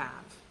that you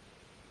have,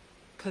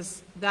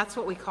 because that's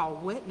what we call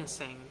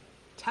witnessing,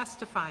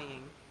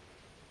 testifying,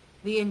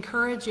 the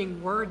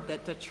encouraging word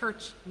that the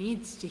church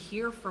needs to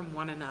hear from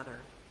one another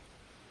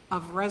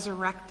of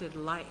resurrected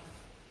life.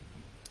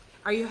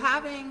 Are you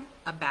having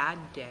a bad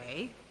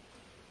day?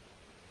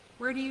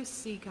 Where do you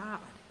see God?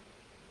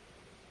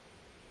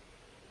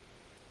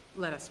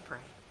 Let us pray.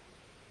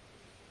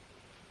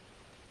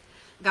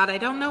 God, I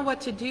don't know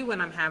what to do when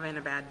I'm having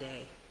a bad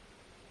day.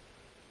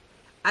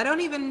 I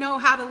don't even know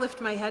how to lift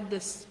my head to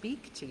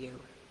speak to you.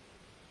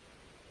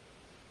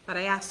 But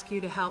I ask you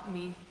to help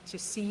me to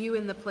see you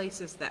in the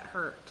places that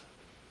hurt.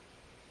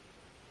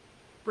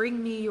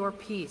 Bring me your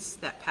peace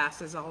that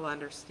passes all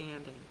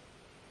understanding.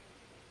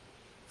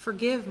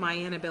 Forgive my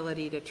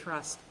inability to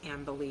trust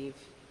and believe,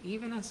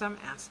 even as I'm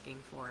asking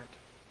for it.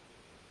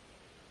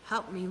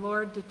 Help me,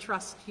 Lord, to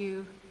trust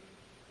you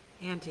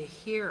and to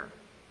hear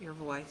your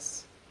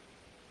voice.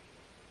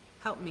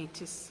 Help me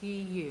to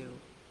see you,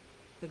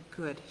 the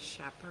Good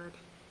Shepherd.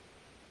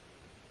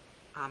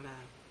 Amen.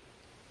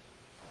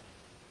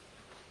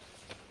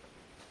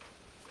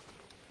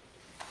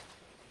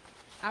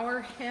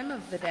 Our hymn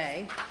of the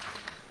day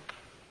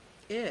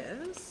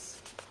is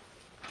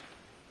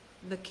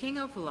 "The King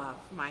of Love,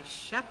 My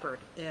Shepherd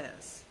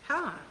Is."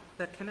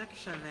 The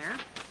connection there.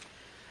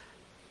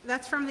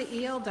 That's from the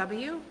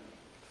ELW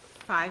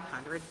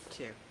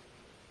 502.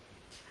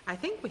 I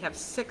think we have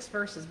 6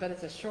 verses, but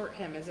it's a short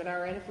hymn. Is it all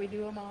right if we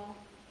do them all?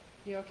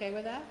 You okay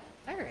with that?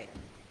 All right.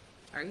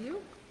 Are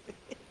you?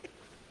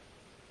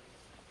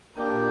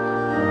 I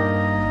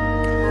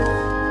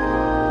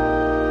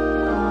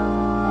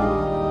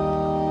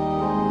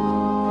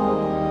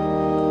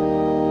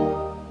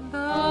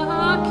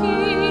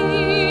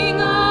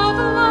know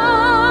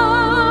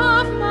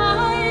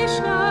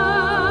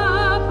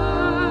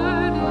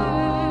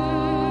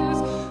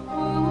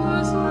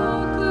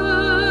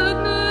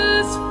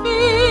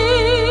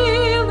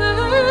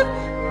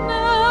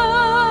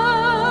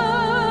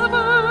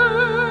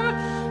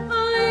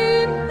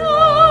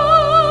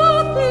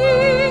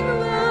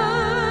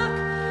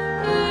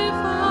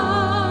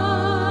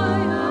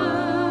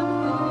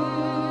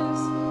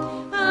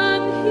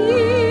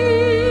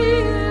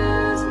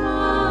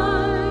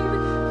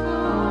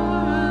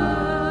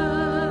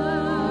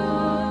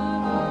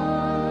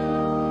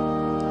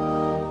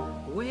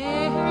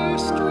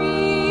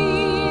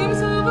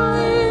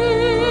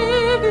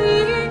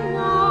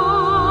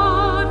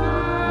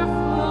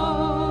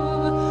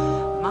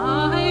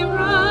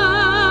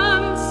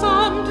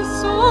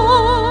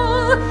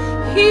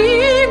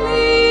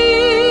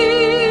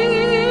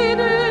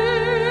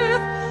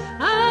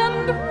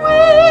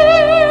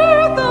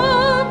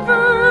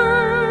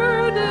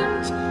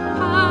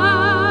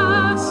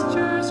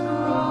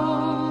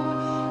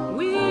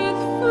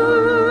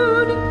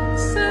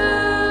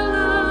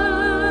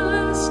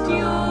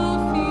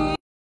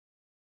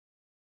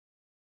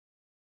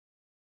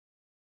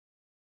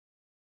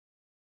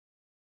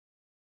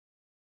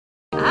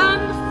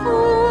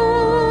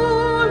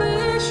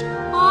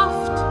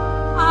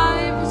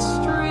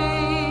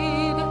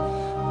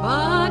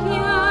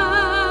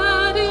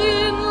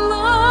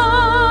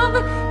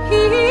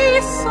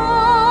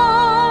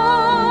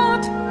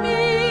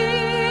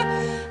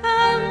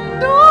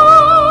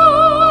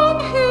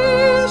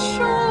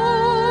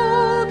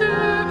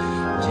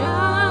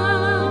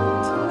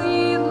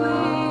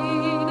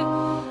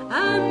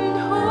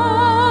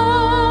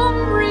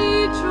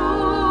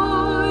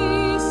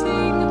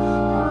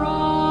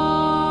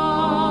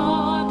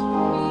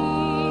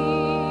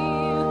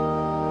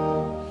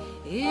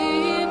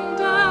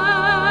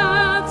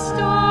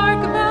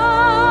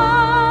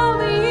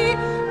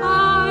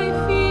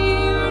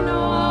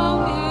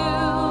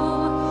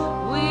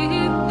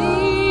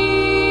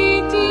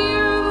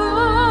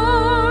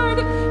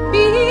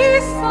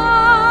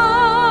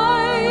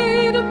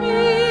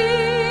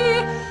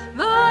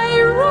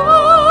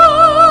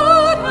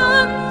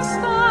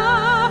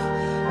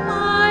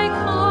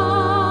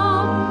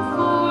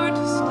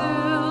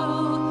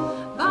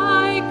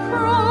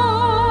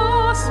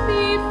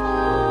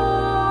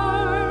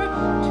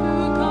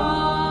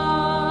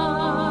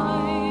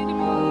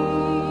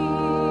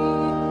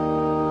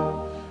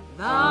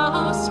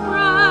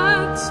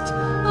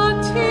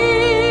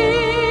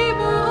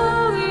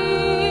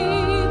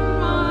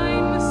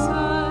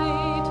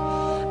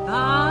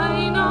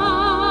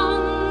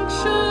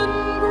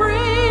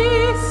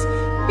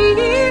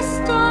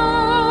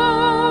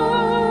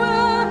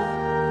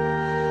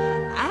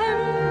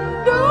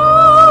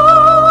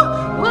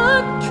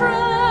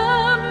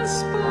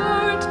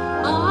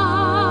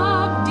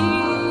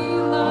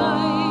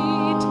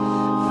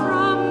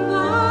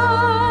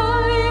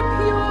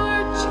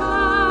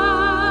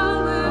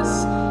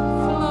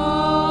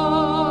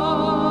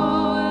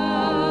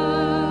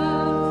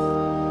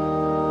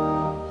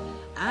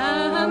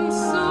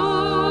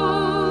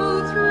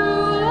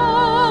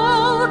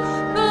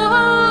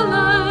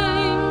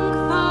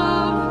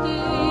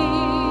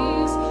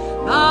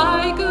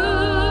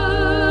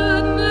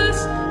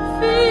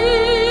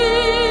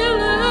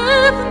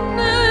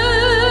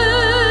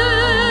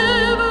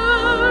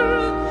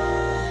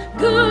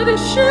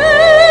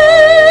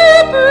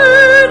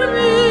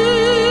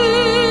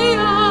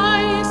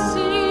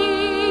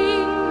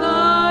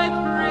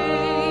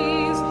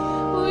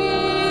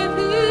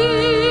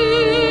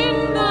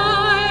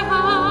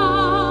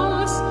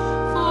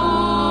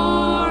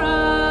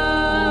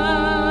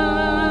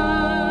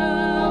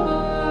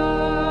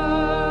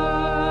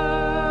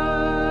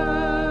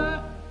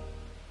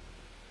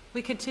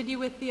We continue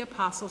with the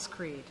Apostles'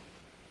 Creed.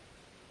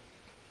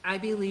 I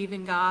believe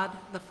in God,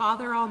 the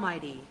Father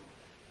Almighty,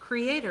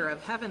 creator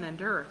of heaven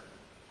and earth.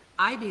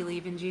 I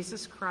believe in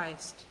Jesus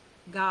Christ,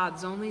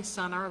 God's only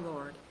Son, our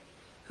Lord,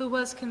 who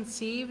was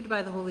conceived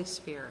by the Holy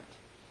Spirit,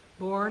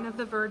 born of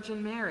the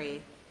Virgin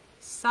Mary,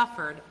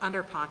 suffered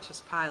under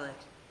Pontius Pilate,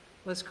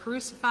 was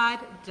crucified,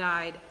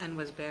 died, and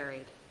was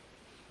buried.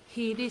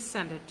 He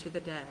descended to the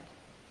dead.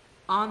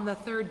 On the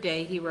third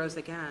day he rose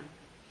again.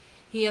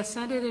 He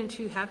ascended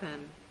into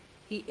heaven.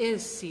 He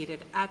is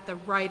seated at the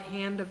right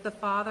hand of the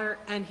Father,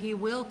 and he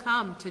will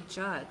come to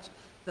judge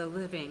the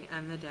living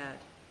and the dead.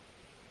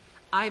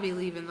 I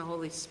believe in the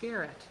Holy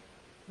Spirit,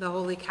 the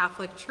Holy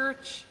Catholic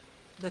Church,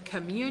 the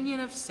communion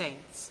of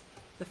saints,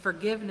 the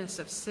forgiveness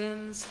of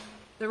sins,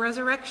 the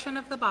resurrection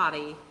of the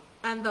body,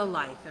 and the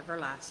life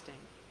everlasting.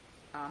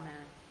 Amen.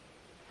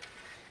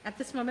 At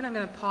this moment, I'm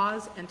going to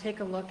pause and take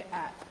a look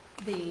at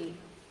the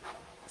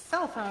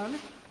cell phone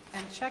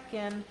and check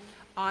in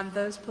on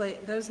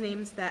those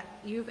names that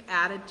you've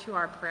added to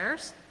our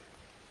prayers.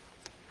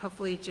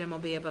 Hopefully Jim will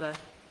be able to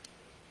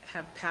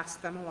have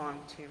passed them along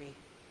to me.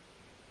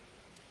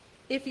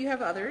 If you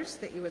have others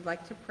that you would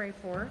like to pray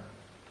for,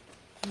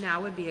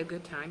 now would be a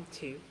good time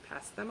to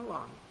pass them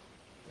along.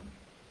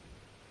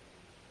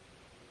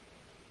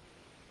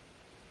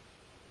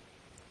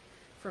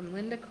 From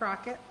Linda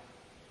Crockett,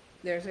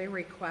 there's a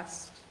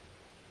request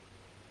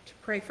to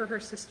pray for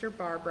her sister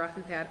Barbara,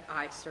 who had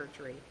eye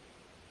surgery.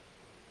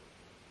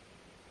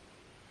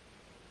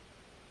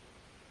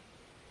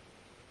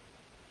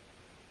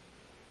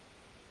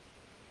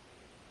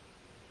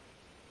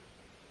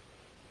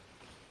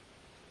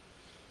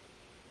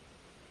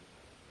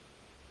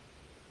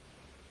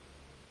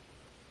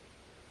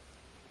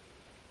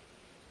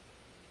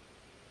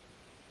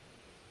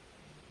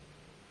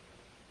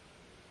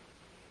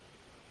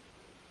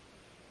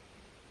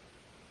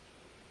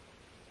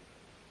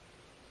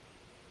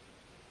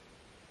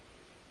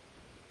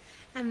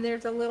 And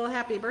there's a little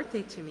happy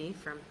birthday to me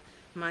from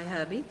my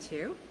hubby,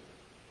 too.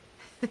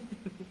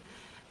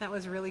 That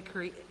was really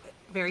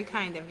very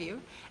kind of you.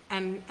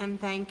 And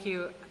thank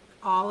you,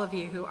 all of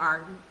you who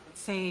are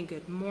saying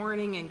good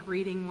morning and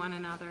greeting one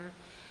another.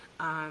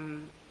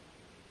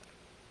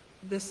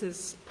 This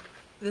is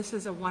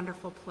a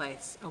wonderful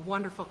place, a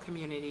wonderful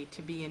community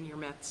to be in your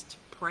midst, to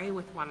pray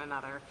with one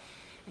another,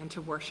 and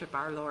to worship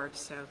our Lord.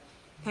 So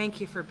thank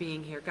you for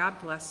being here.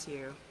 God bless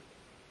you.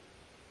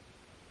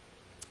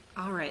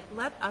 All right,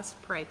 let us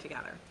pray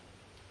together.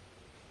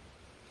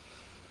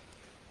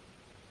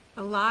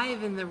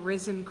 Alive in the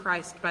risen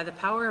Christ, by the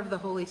power of the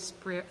Holy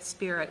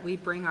Spirit, we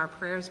bring our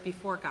prayers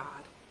before God,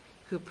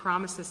 who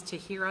promises to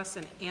hear us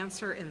and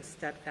answer in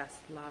steadfast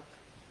love.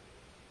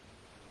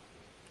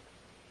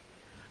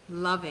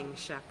 Loving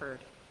Shepherd,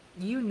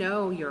 you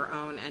know your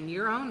own, and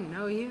your own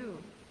know you.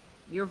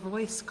 Your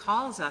voice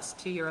calls us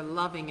to your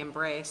loving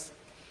embrace.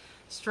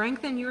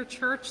 Strengthen your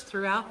church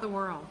throughout the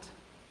world,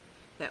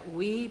 that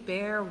we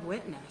bear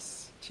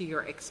witness to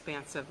your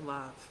expansive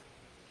love.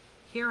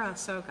 Hear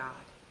us, O God.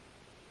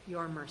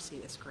 Your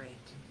mercy is great.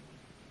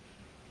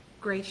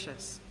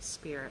 Gracious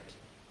Spirit,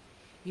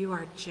 you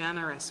are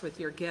generous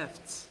with your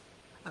gifts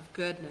of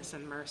goodness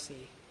and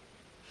mercy.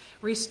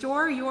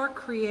 Restore your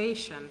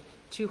creation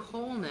to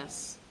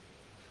wholeness,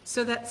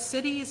 so that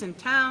cities and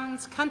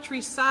towns,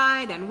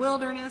 countryside and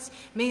wilderness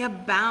may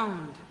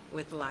abound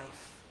with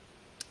life.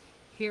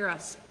 Hear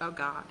us, O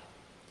God.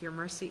 Your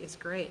mercy is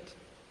great.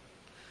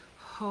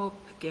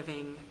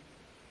 Hope-giving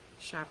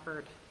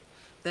Shepherd,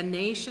 the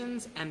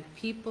nations and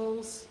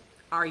peoples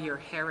are your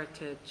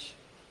heritage.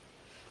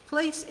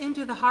 Place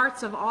into the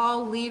hearts of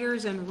all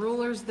leaders and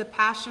rulers the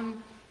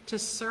passion to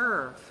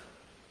serve.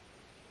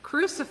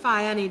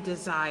 Crucify any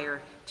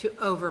desire to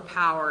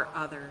overpower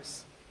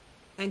others,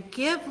 and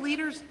give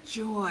leaders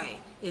joy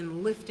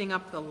in lifting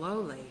up the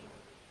lowly.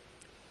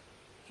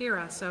 Hear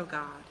us, O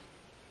God.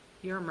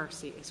 Your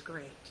mercy is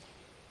great.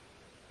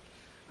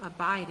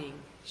 Abiding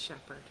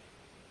Shepherd,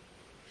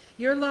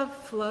 your love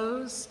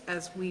flows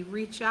as we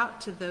reach out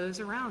to those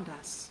around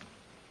us.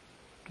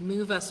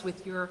 Move us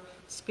with your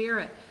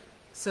Spirit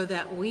so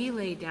that we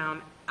lay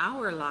down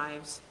our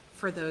lives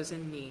for those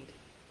in need.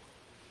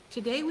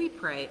 Today we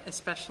pray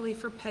especially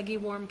for Peggy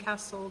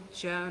Warmkessel,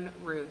 Joan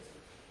Ruth,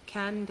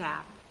 Ken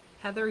Dapp,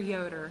 Heather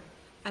Yoder,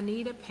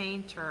 Anita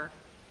Painter,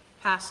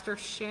 Pastor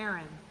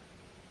Sharon,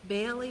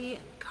 Bailey,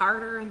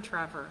 Carter and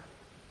Trevor,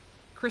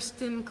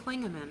 Kristen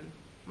Klingeman,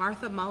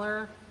 Martha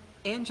Muller,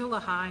 Angela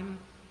Heim,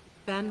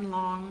 Ben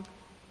Long,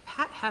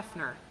 Pat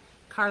Hefner,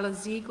 Carla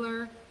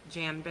Ziegler,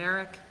 Jan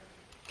Barrick,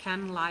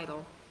 Ken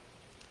Lytle.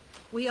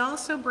 We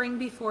also bring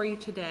before you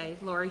today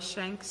Lori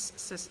Schenk's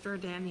sister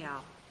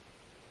Danielle.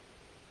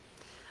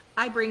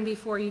 I bring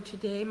before you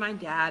today my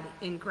dad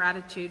in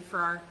gratitude for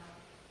our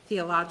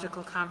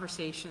theological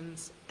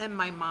conversations and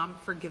my mom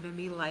for giving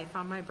me life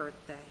on my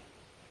birthday.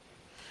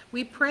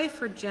 We pray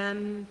for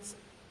Jen's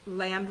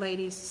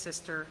landlady's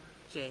sister,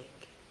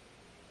 Jake.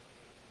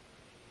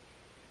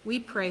 We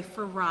pray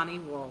for Ronnie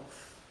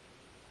Wolf.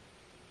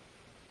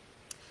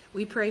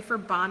 We pray for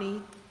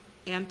Bonnie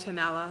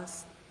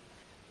Antonella's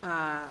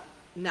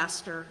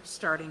Nestor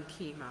starting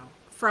chemo.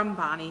 From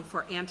Bonnie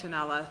for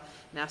Antonella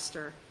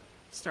Nestor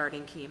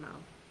starting chemo.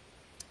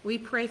 We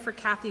pray for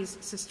Kathy's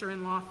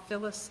sister-in-law,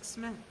 Phyllis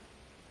Smith.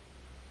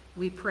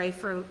 We pray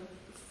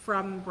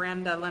from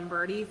Brenda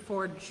Lamberti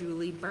for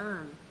Julie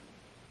Byrne.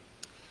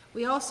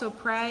 We also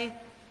pray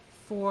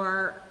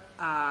for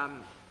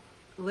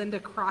Linda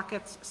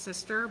Crockett's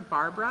sister,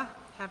 Barbara,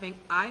 having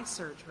eye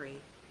surgery.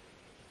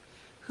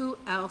 Who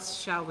else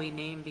shall we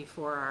name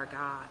before our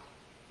God?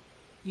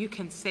 You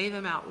can say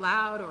them out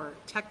loud or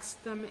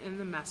text them in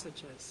the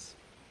messages.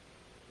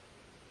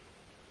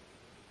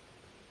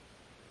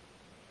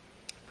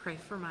 Pray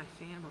for my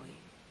family.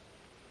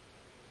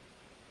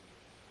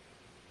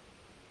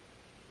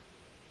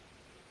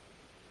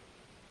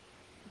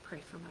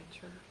 Pray for my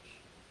church,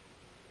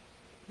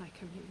 my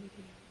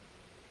community.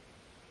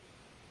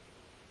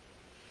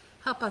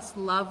 Help us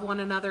love one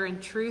another in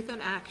truth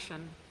and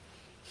action.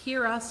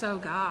 Hear us, O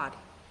God.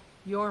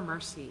 Your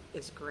mercy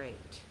is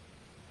great.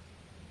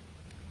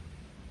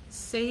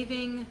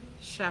 Saving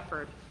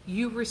Shepherd,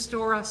 you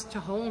restore us to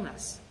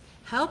wholeness.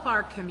 Help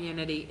our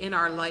community in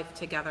our life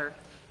together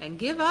and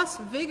give us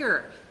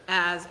vigor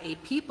as a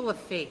people of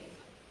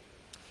faith.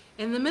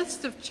 In the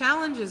midst of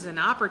challenges and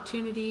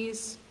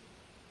opportunities,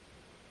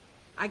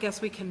 I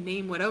guess we can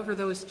name whatever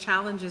those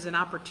challenges and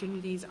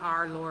opportunities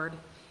are, Lord,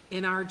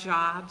 in our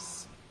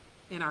jobs,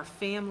 in our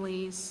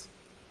families,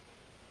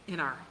 in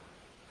our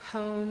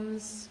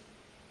homes,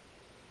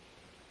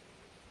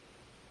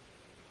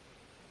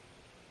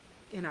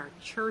 in our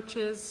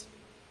churches,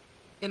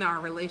 in our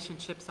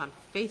relationships on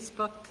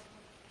Facebook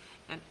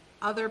and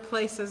other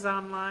places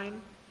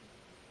online.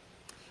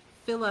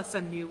 Fill us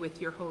anew with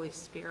your Holy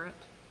Spirit.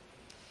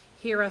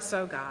 Hear us,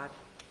 O God.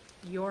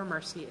 Your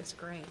mercy is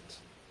great.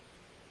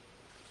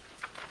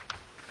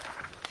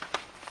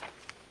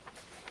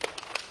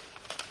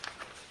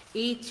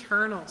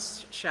 Eternal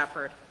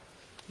Shepherd,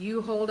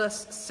 you hold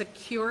us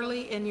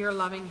securely in your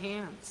loving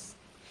hands.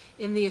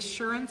 In the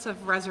assurance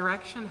of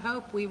resurrection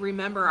hope, we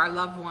remember our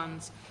loved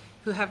ones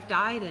who have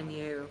died in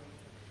you.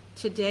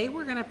 Today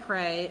we're going to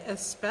pray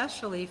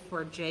especially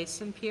for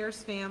Jason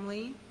Pierre's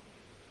family,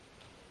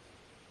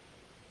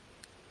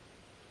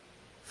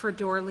 for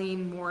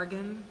Dorleen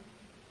Morgan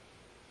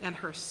and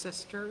her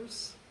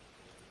sisters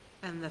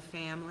and the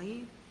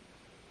family.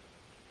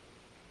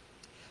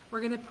 We're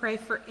going to pray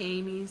for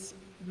Amy's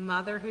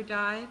mother who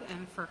died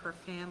and for her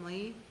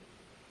family.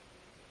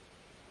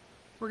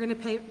 We're going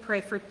to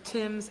pray for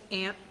Tim's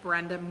Aunt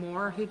Brenda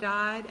Moore who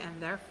died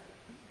and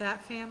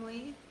that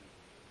family.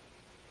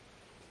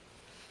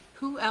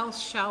 Who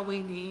else shall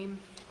we name?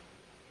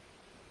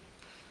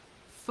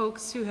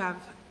 Folks who have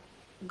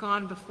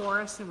gone before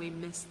us and we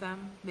miss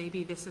them.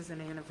 Maybe this is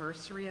an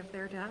anniversary of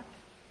their death.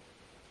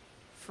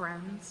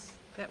 Friends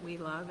that we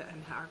love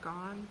and are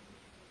gone.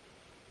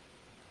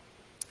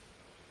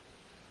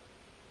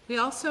 We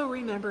also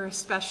remember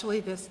especially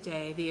this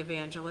day the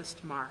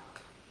evangelist Mark.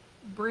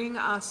 Bring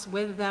us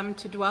with them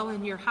to dwell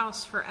in your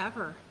house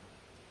forever.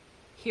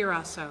 Hear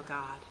us, O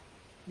God.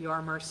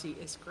 Your mercy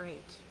is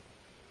great.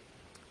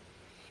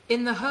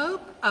 In the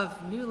hope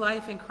of new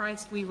life in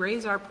Christ, we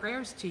raise our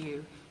prayers to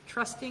you,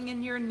 trusting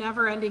in your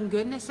never-ending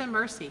goodness and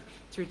mercy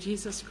through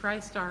Jesus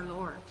Christ our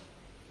Lord.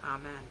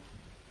 Amen.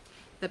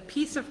 The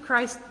peace of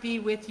Christ be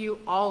with you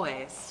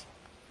always,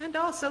 and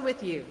also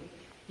with you.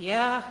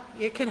 Yeah,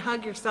 you can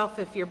hug yourself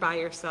if you're by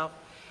yourself,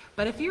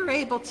 but if you're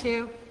able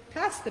to,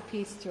 pass the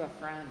peace to a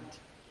friend.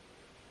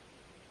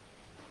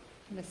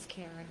 Miss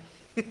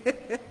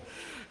Karen.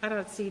 I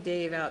don't see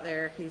Dave out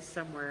there. He's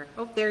somewhere.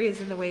 Oh, there he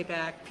is in the way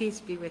back. Peace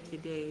be with you,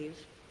 Dave.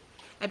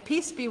 And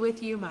peace be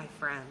with you, my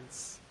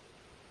friends.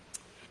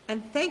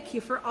 And thank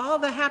you for all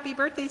the happy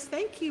birthdays.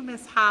 Thank you,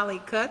 Miss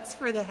Holly Kutz,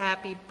 for the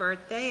happy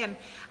birthday. And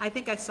I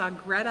think I saw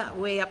Greta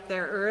way up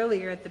there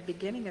earlier at the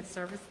beginning of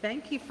service.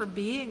 Thank you for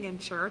being in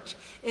church.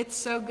 It's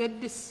so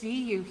good to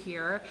see you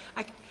here.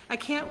 I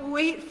can't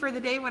wait for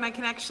the day when I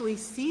can actually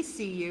see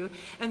you.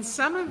 And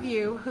some of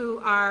you who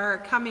are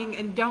coming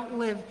and don't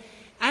live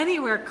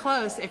anywhere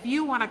close, if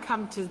you want to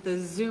come to the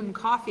Zoom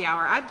coffee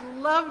hour, I'd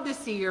love to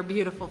see your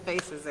beautiful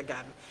faces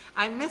again.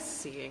 I miss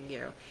seeing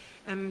you.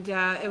 And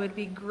it would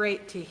be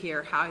great to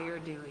hear how you're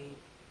doing.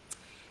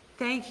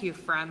 Thank you,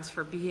 friends,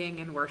 for being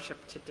in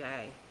worship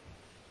today.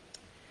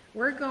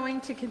 We're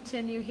going to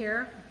continue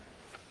here.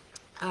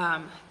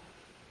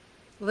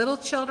 Little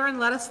children,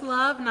 let us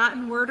love, not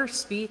in word or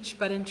speech,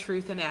 but in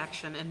truth and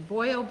action. And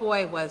boy, oh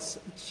boy, was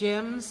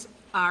Jim's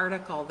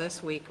article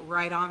this week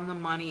right on the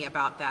money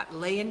about that,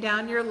 laying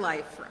down your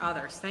life for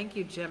others. Thank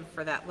you, Jim,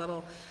 for that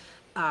little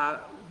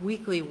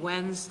weekly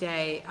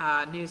Wednesday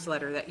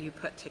newsletter that you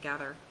put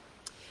together.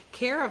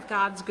 Care of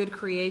God's good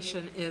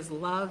creation is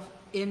love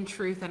in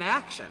truth and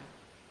action.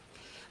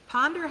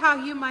 Ponder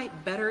how you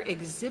might better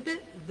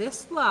exhibit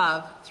this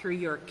love through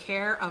your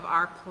care of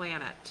our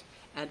planet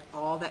and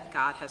all that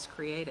God has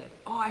created.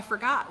 Oh, I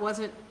forgot,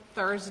 wasn't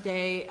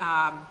Thursday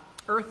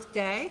Earth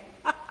Day?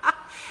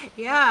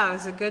 Yeah, it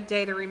was a good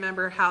day to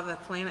remember how the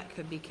planet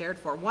could be cared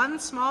for. One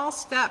small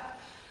step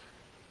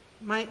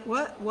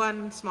What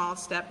one small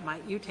step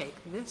might you take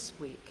this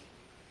week?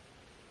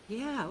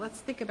 Yeah, let's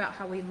think about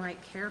how we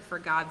might care for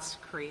God's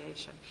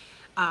creation.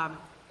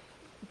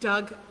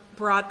 Doug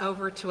brought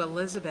over to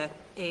Elizabeth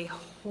a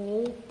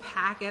whole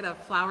packet of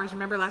flowers.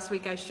 Remember last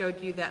week I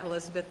showed you that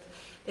Elizabeth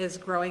is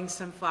growing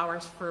some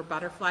flowers for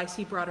butterflies.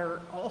 He brought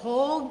her a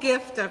whole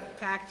gift of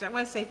package. I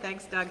want to say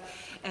thanks, Doug.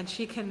 And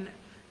she can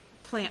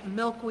plant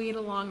milkweed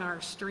along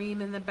our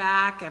stream in the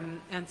back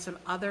and some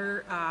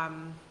other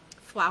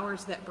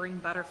flowers that bring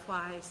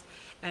butterflies.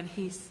 And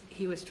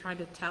he was trying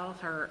to tell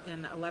her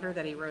in a letter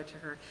that he wrote to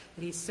her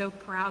that he's so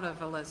proud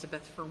of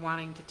Elizabeth for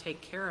wanting to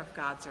take care of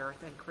God's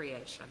earth and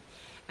creation.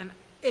 And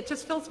it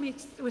just fills me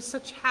with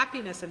such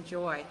happiness and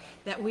joy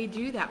that we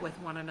do that with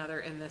one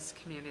another in this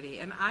community.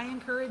 And I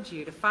encourage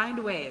you to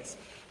find ways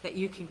that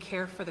you can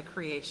care for the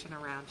creation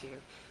around you.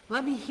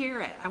 Let me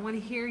hear it. I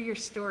want to hear your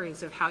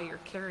stories of how you're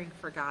caring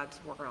for God's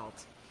world.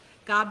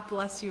 God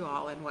bless you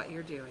all in what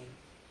you're doing.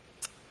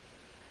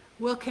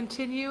 We'll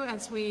continue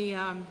as we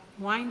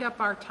wind up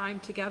our time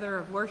together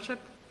of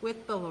worship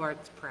with the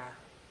Lord's Prayer.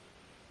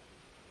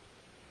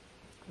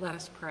 Let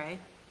us pray.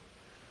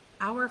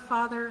 Our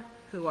Father,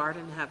 who art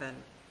in heaven,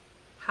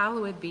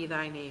 hallowed be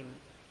thy name.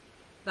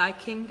 Thy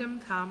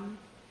kingdom come,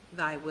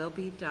 thy will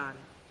be done,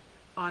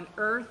 on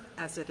earth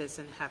as it is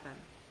in heaven.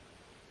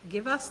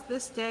 Give us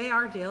this day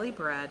our daily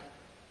bread,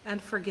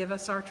 and forgive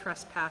us our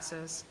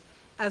trespasses,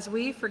 as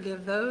we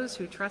forgive those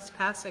who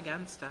trespass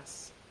against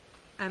us.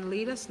 And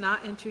lead us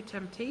not into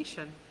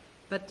temptation,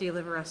 but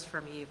deliver us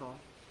from evil.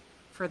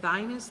 For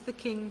thine is the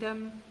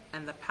kingdom,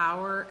 and the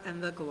power,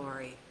 and the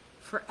glory,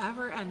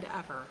 forever and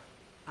ever.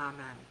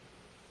 Amen.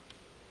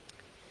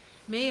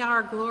 May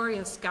our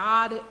glorious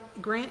God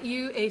grant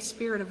you a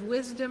spirit of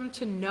wisdom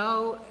to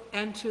know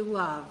and to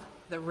love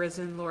the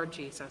risen Lord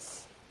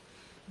Jesus.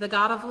 The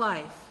God of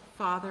life,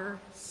 Father,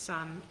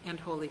 Son, and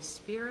Holy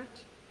Spirit,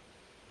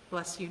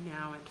 bless you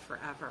now and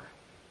forever.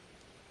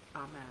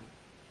 Amen.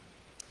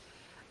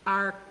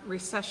 Our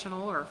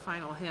recessional or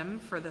final hymn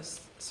for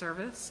this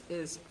service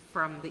is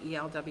from the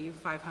ELW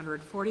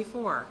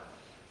 544.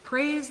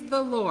 Praise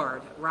the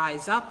Lord,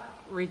 rise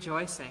up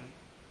rejoicing.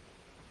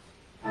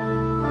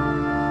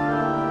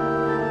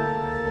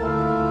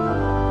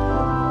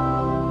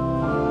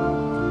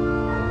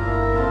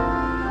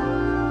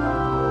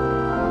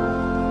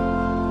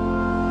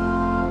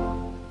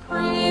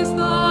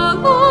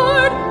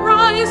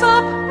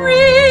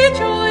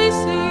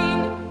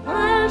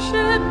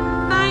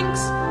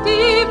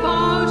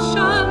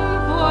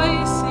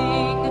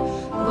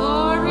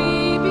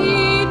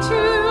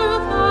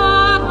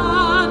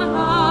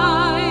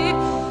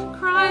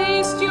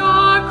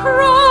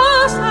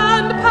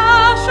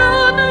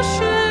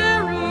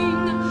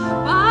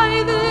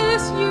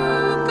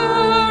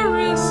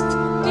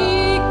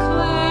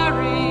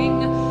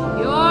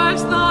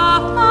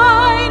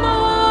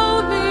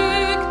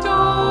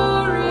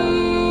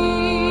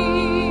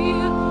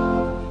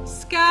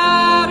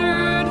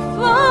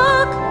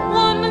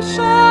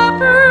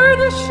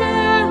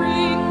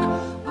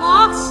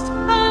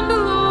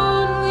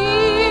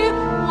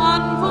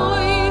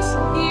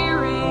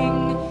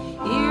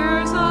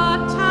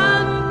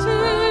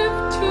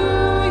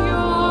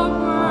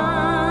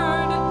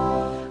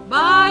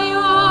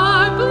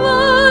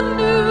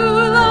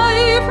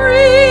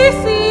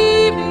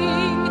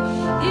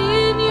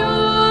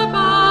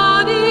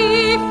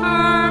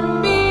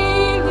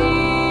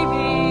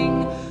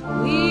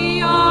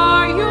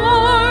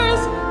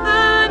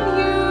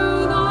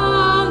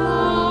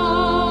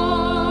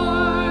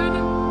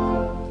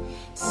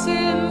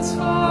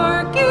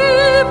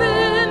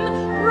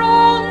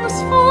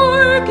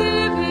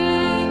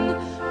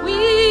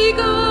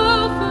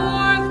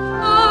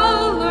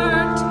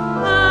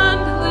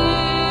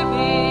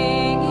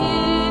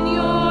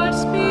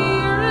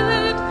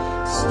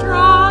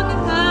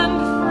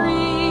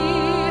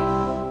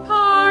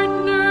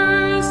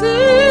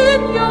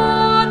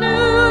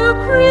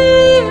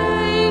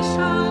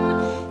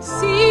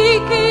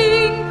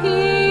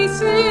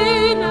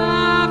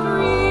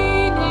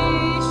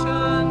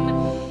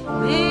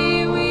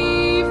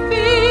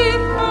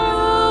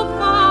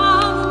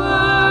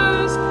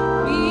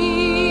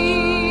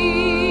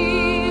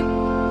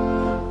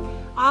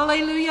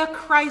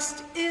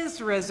 Christ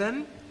is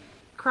risen.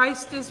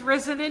 Christ is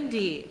risen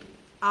indeed.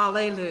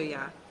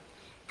 Alleluia.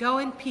 Go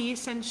in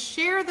peace and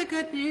share the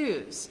good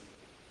news.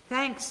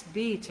 Thanks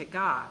be to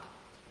God.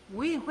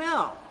 We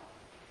will.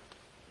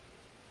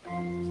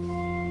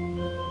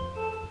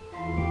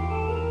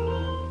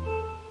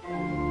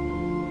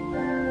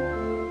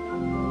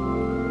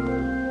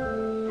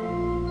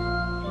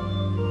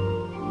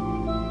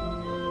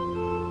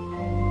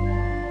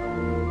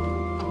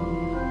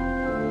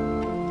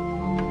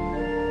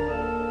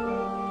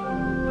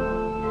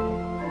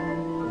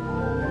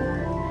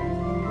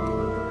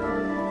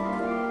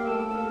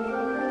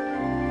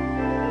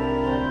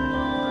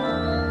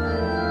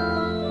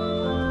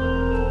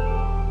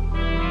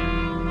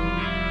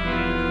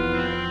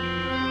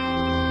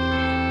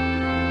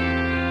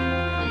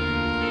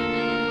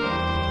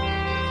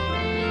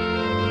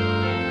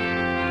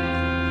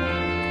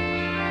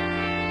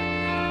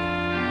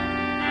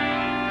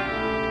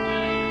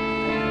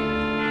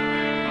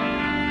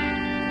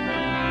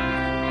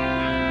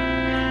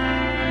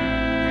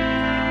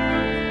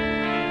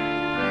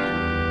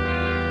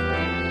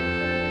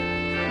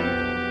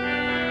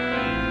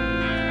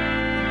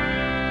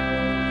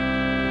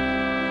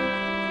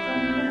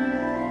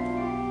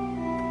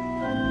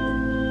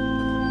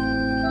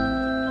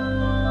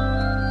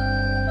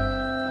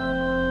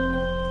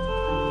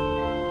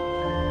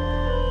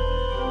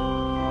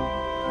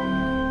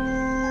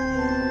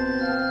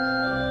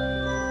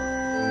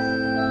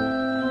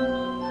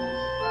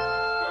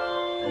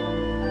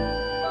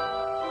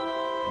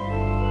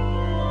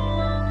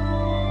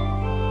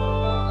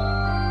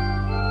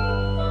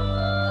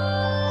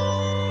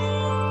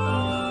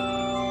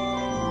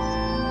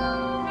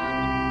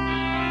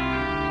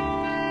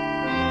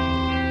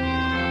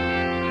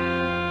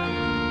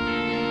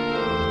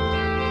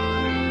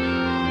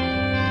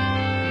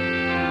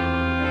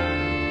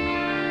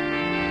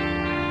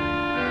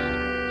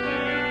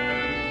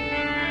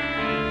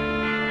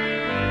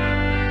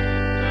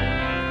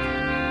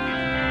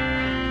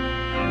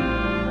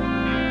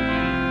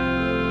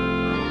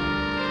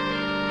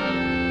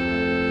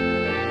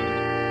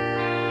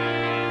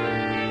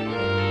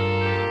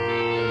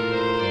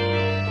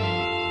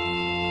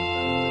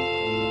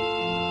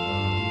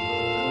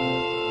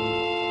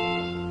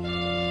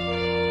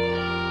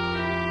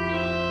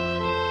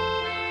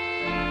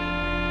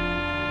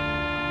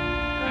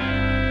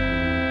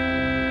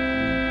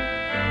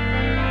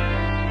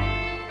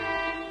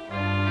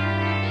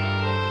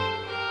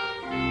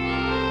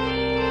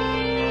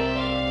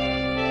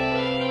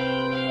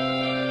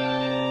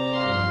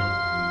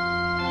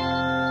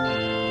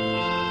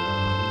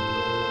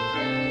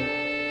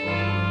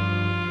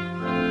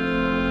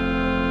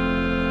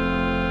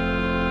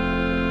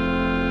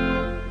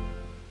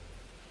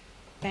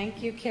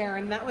 Thank you,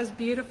 Karen. That was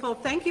beautiful.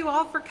 Thank you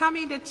all for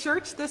coming to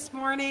church this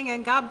morning,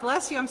 and God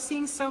bless you. I'm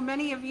seeing so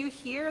many of you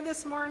here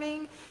this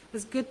morning. It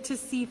was good to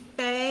see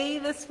Faye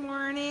this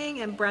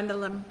morning, and Brenda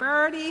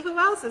Lamberti. Who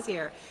else is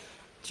here?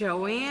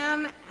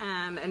 Joanne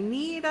and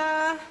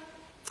Anita,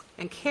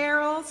 and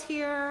Carol's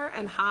here,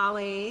 and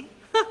Holly.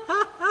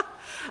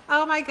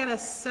 Oh my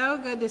goodness, so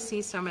good to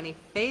see so many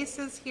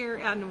faces here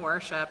in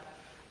worship.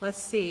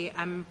 Let's see,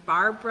 I'm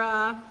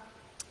Barbara.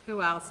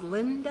 Who else?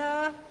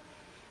 Linda.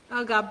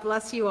 Oh, God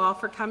bless you all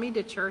for coming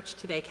to church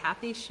today.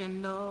 Kathy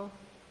Schindel.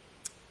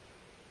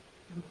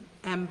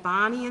 And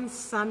Bonnie and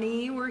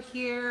Sunny were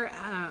here.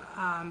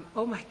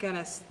 Oh my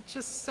goodness,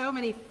 just so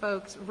many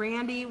folks.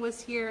 Randy was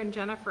here and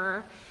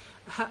Jennifer.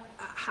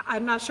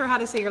 I'm not sure how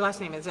to say your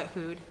last name. Is it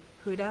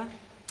Huda?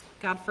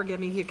 God forgive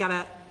me. You've got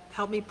to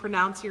help me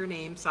pronounce your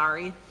name.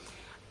 Sorry.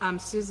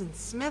 Susan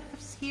Smith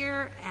is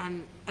here.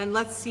 And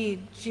let's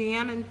see,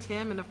 Jan and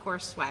Tim, and of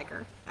course,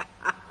 Swagger.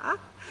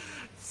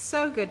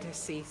 So good to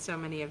see so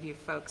many of you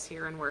folks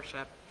here in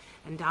worship.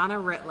 And Donna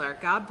Rittler,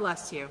 God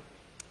bless you.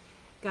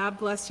 God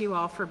bless you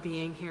all for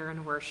being here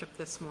in worship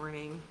this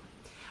morning.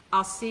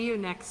 I'll see you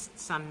next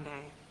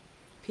Sunday.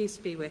 Peace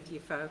be with you,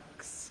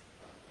 folks.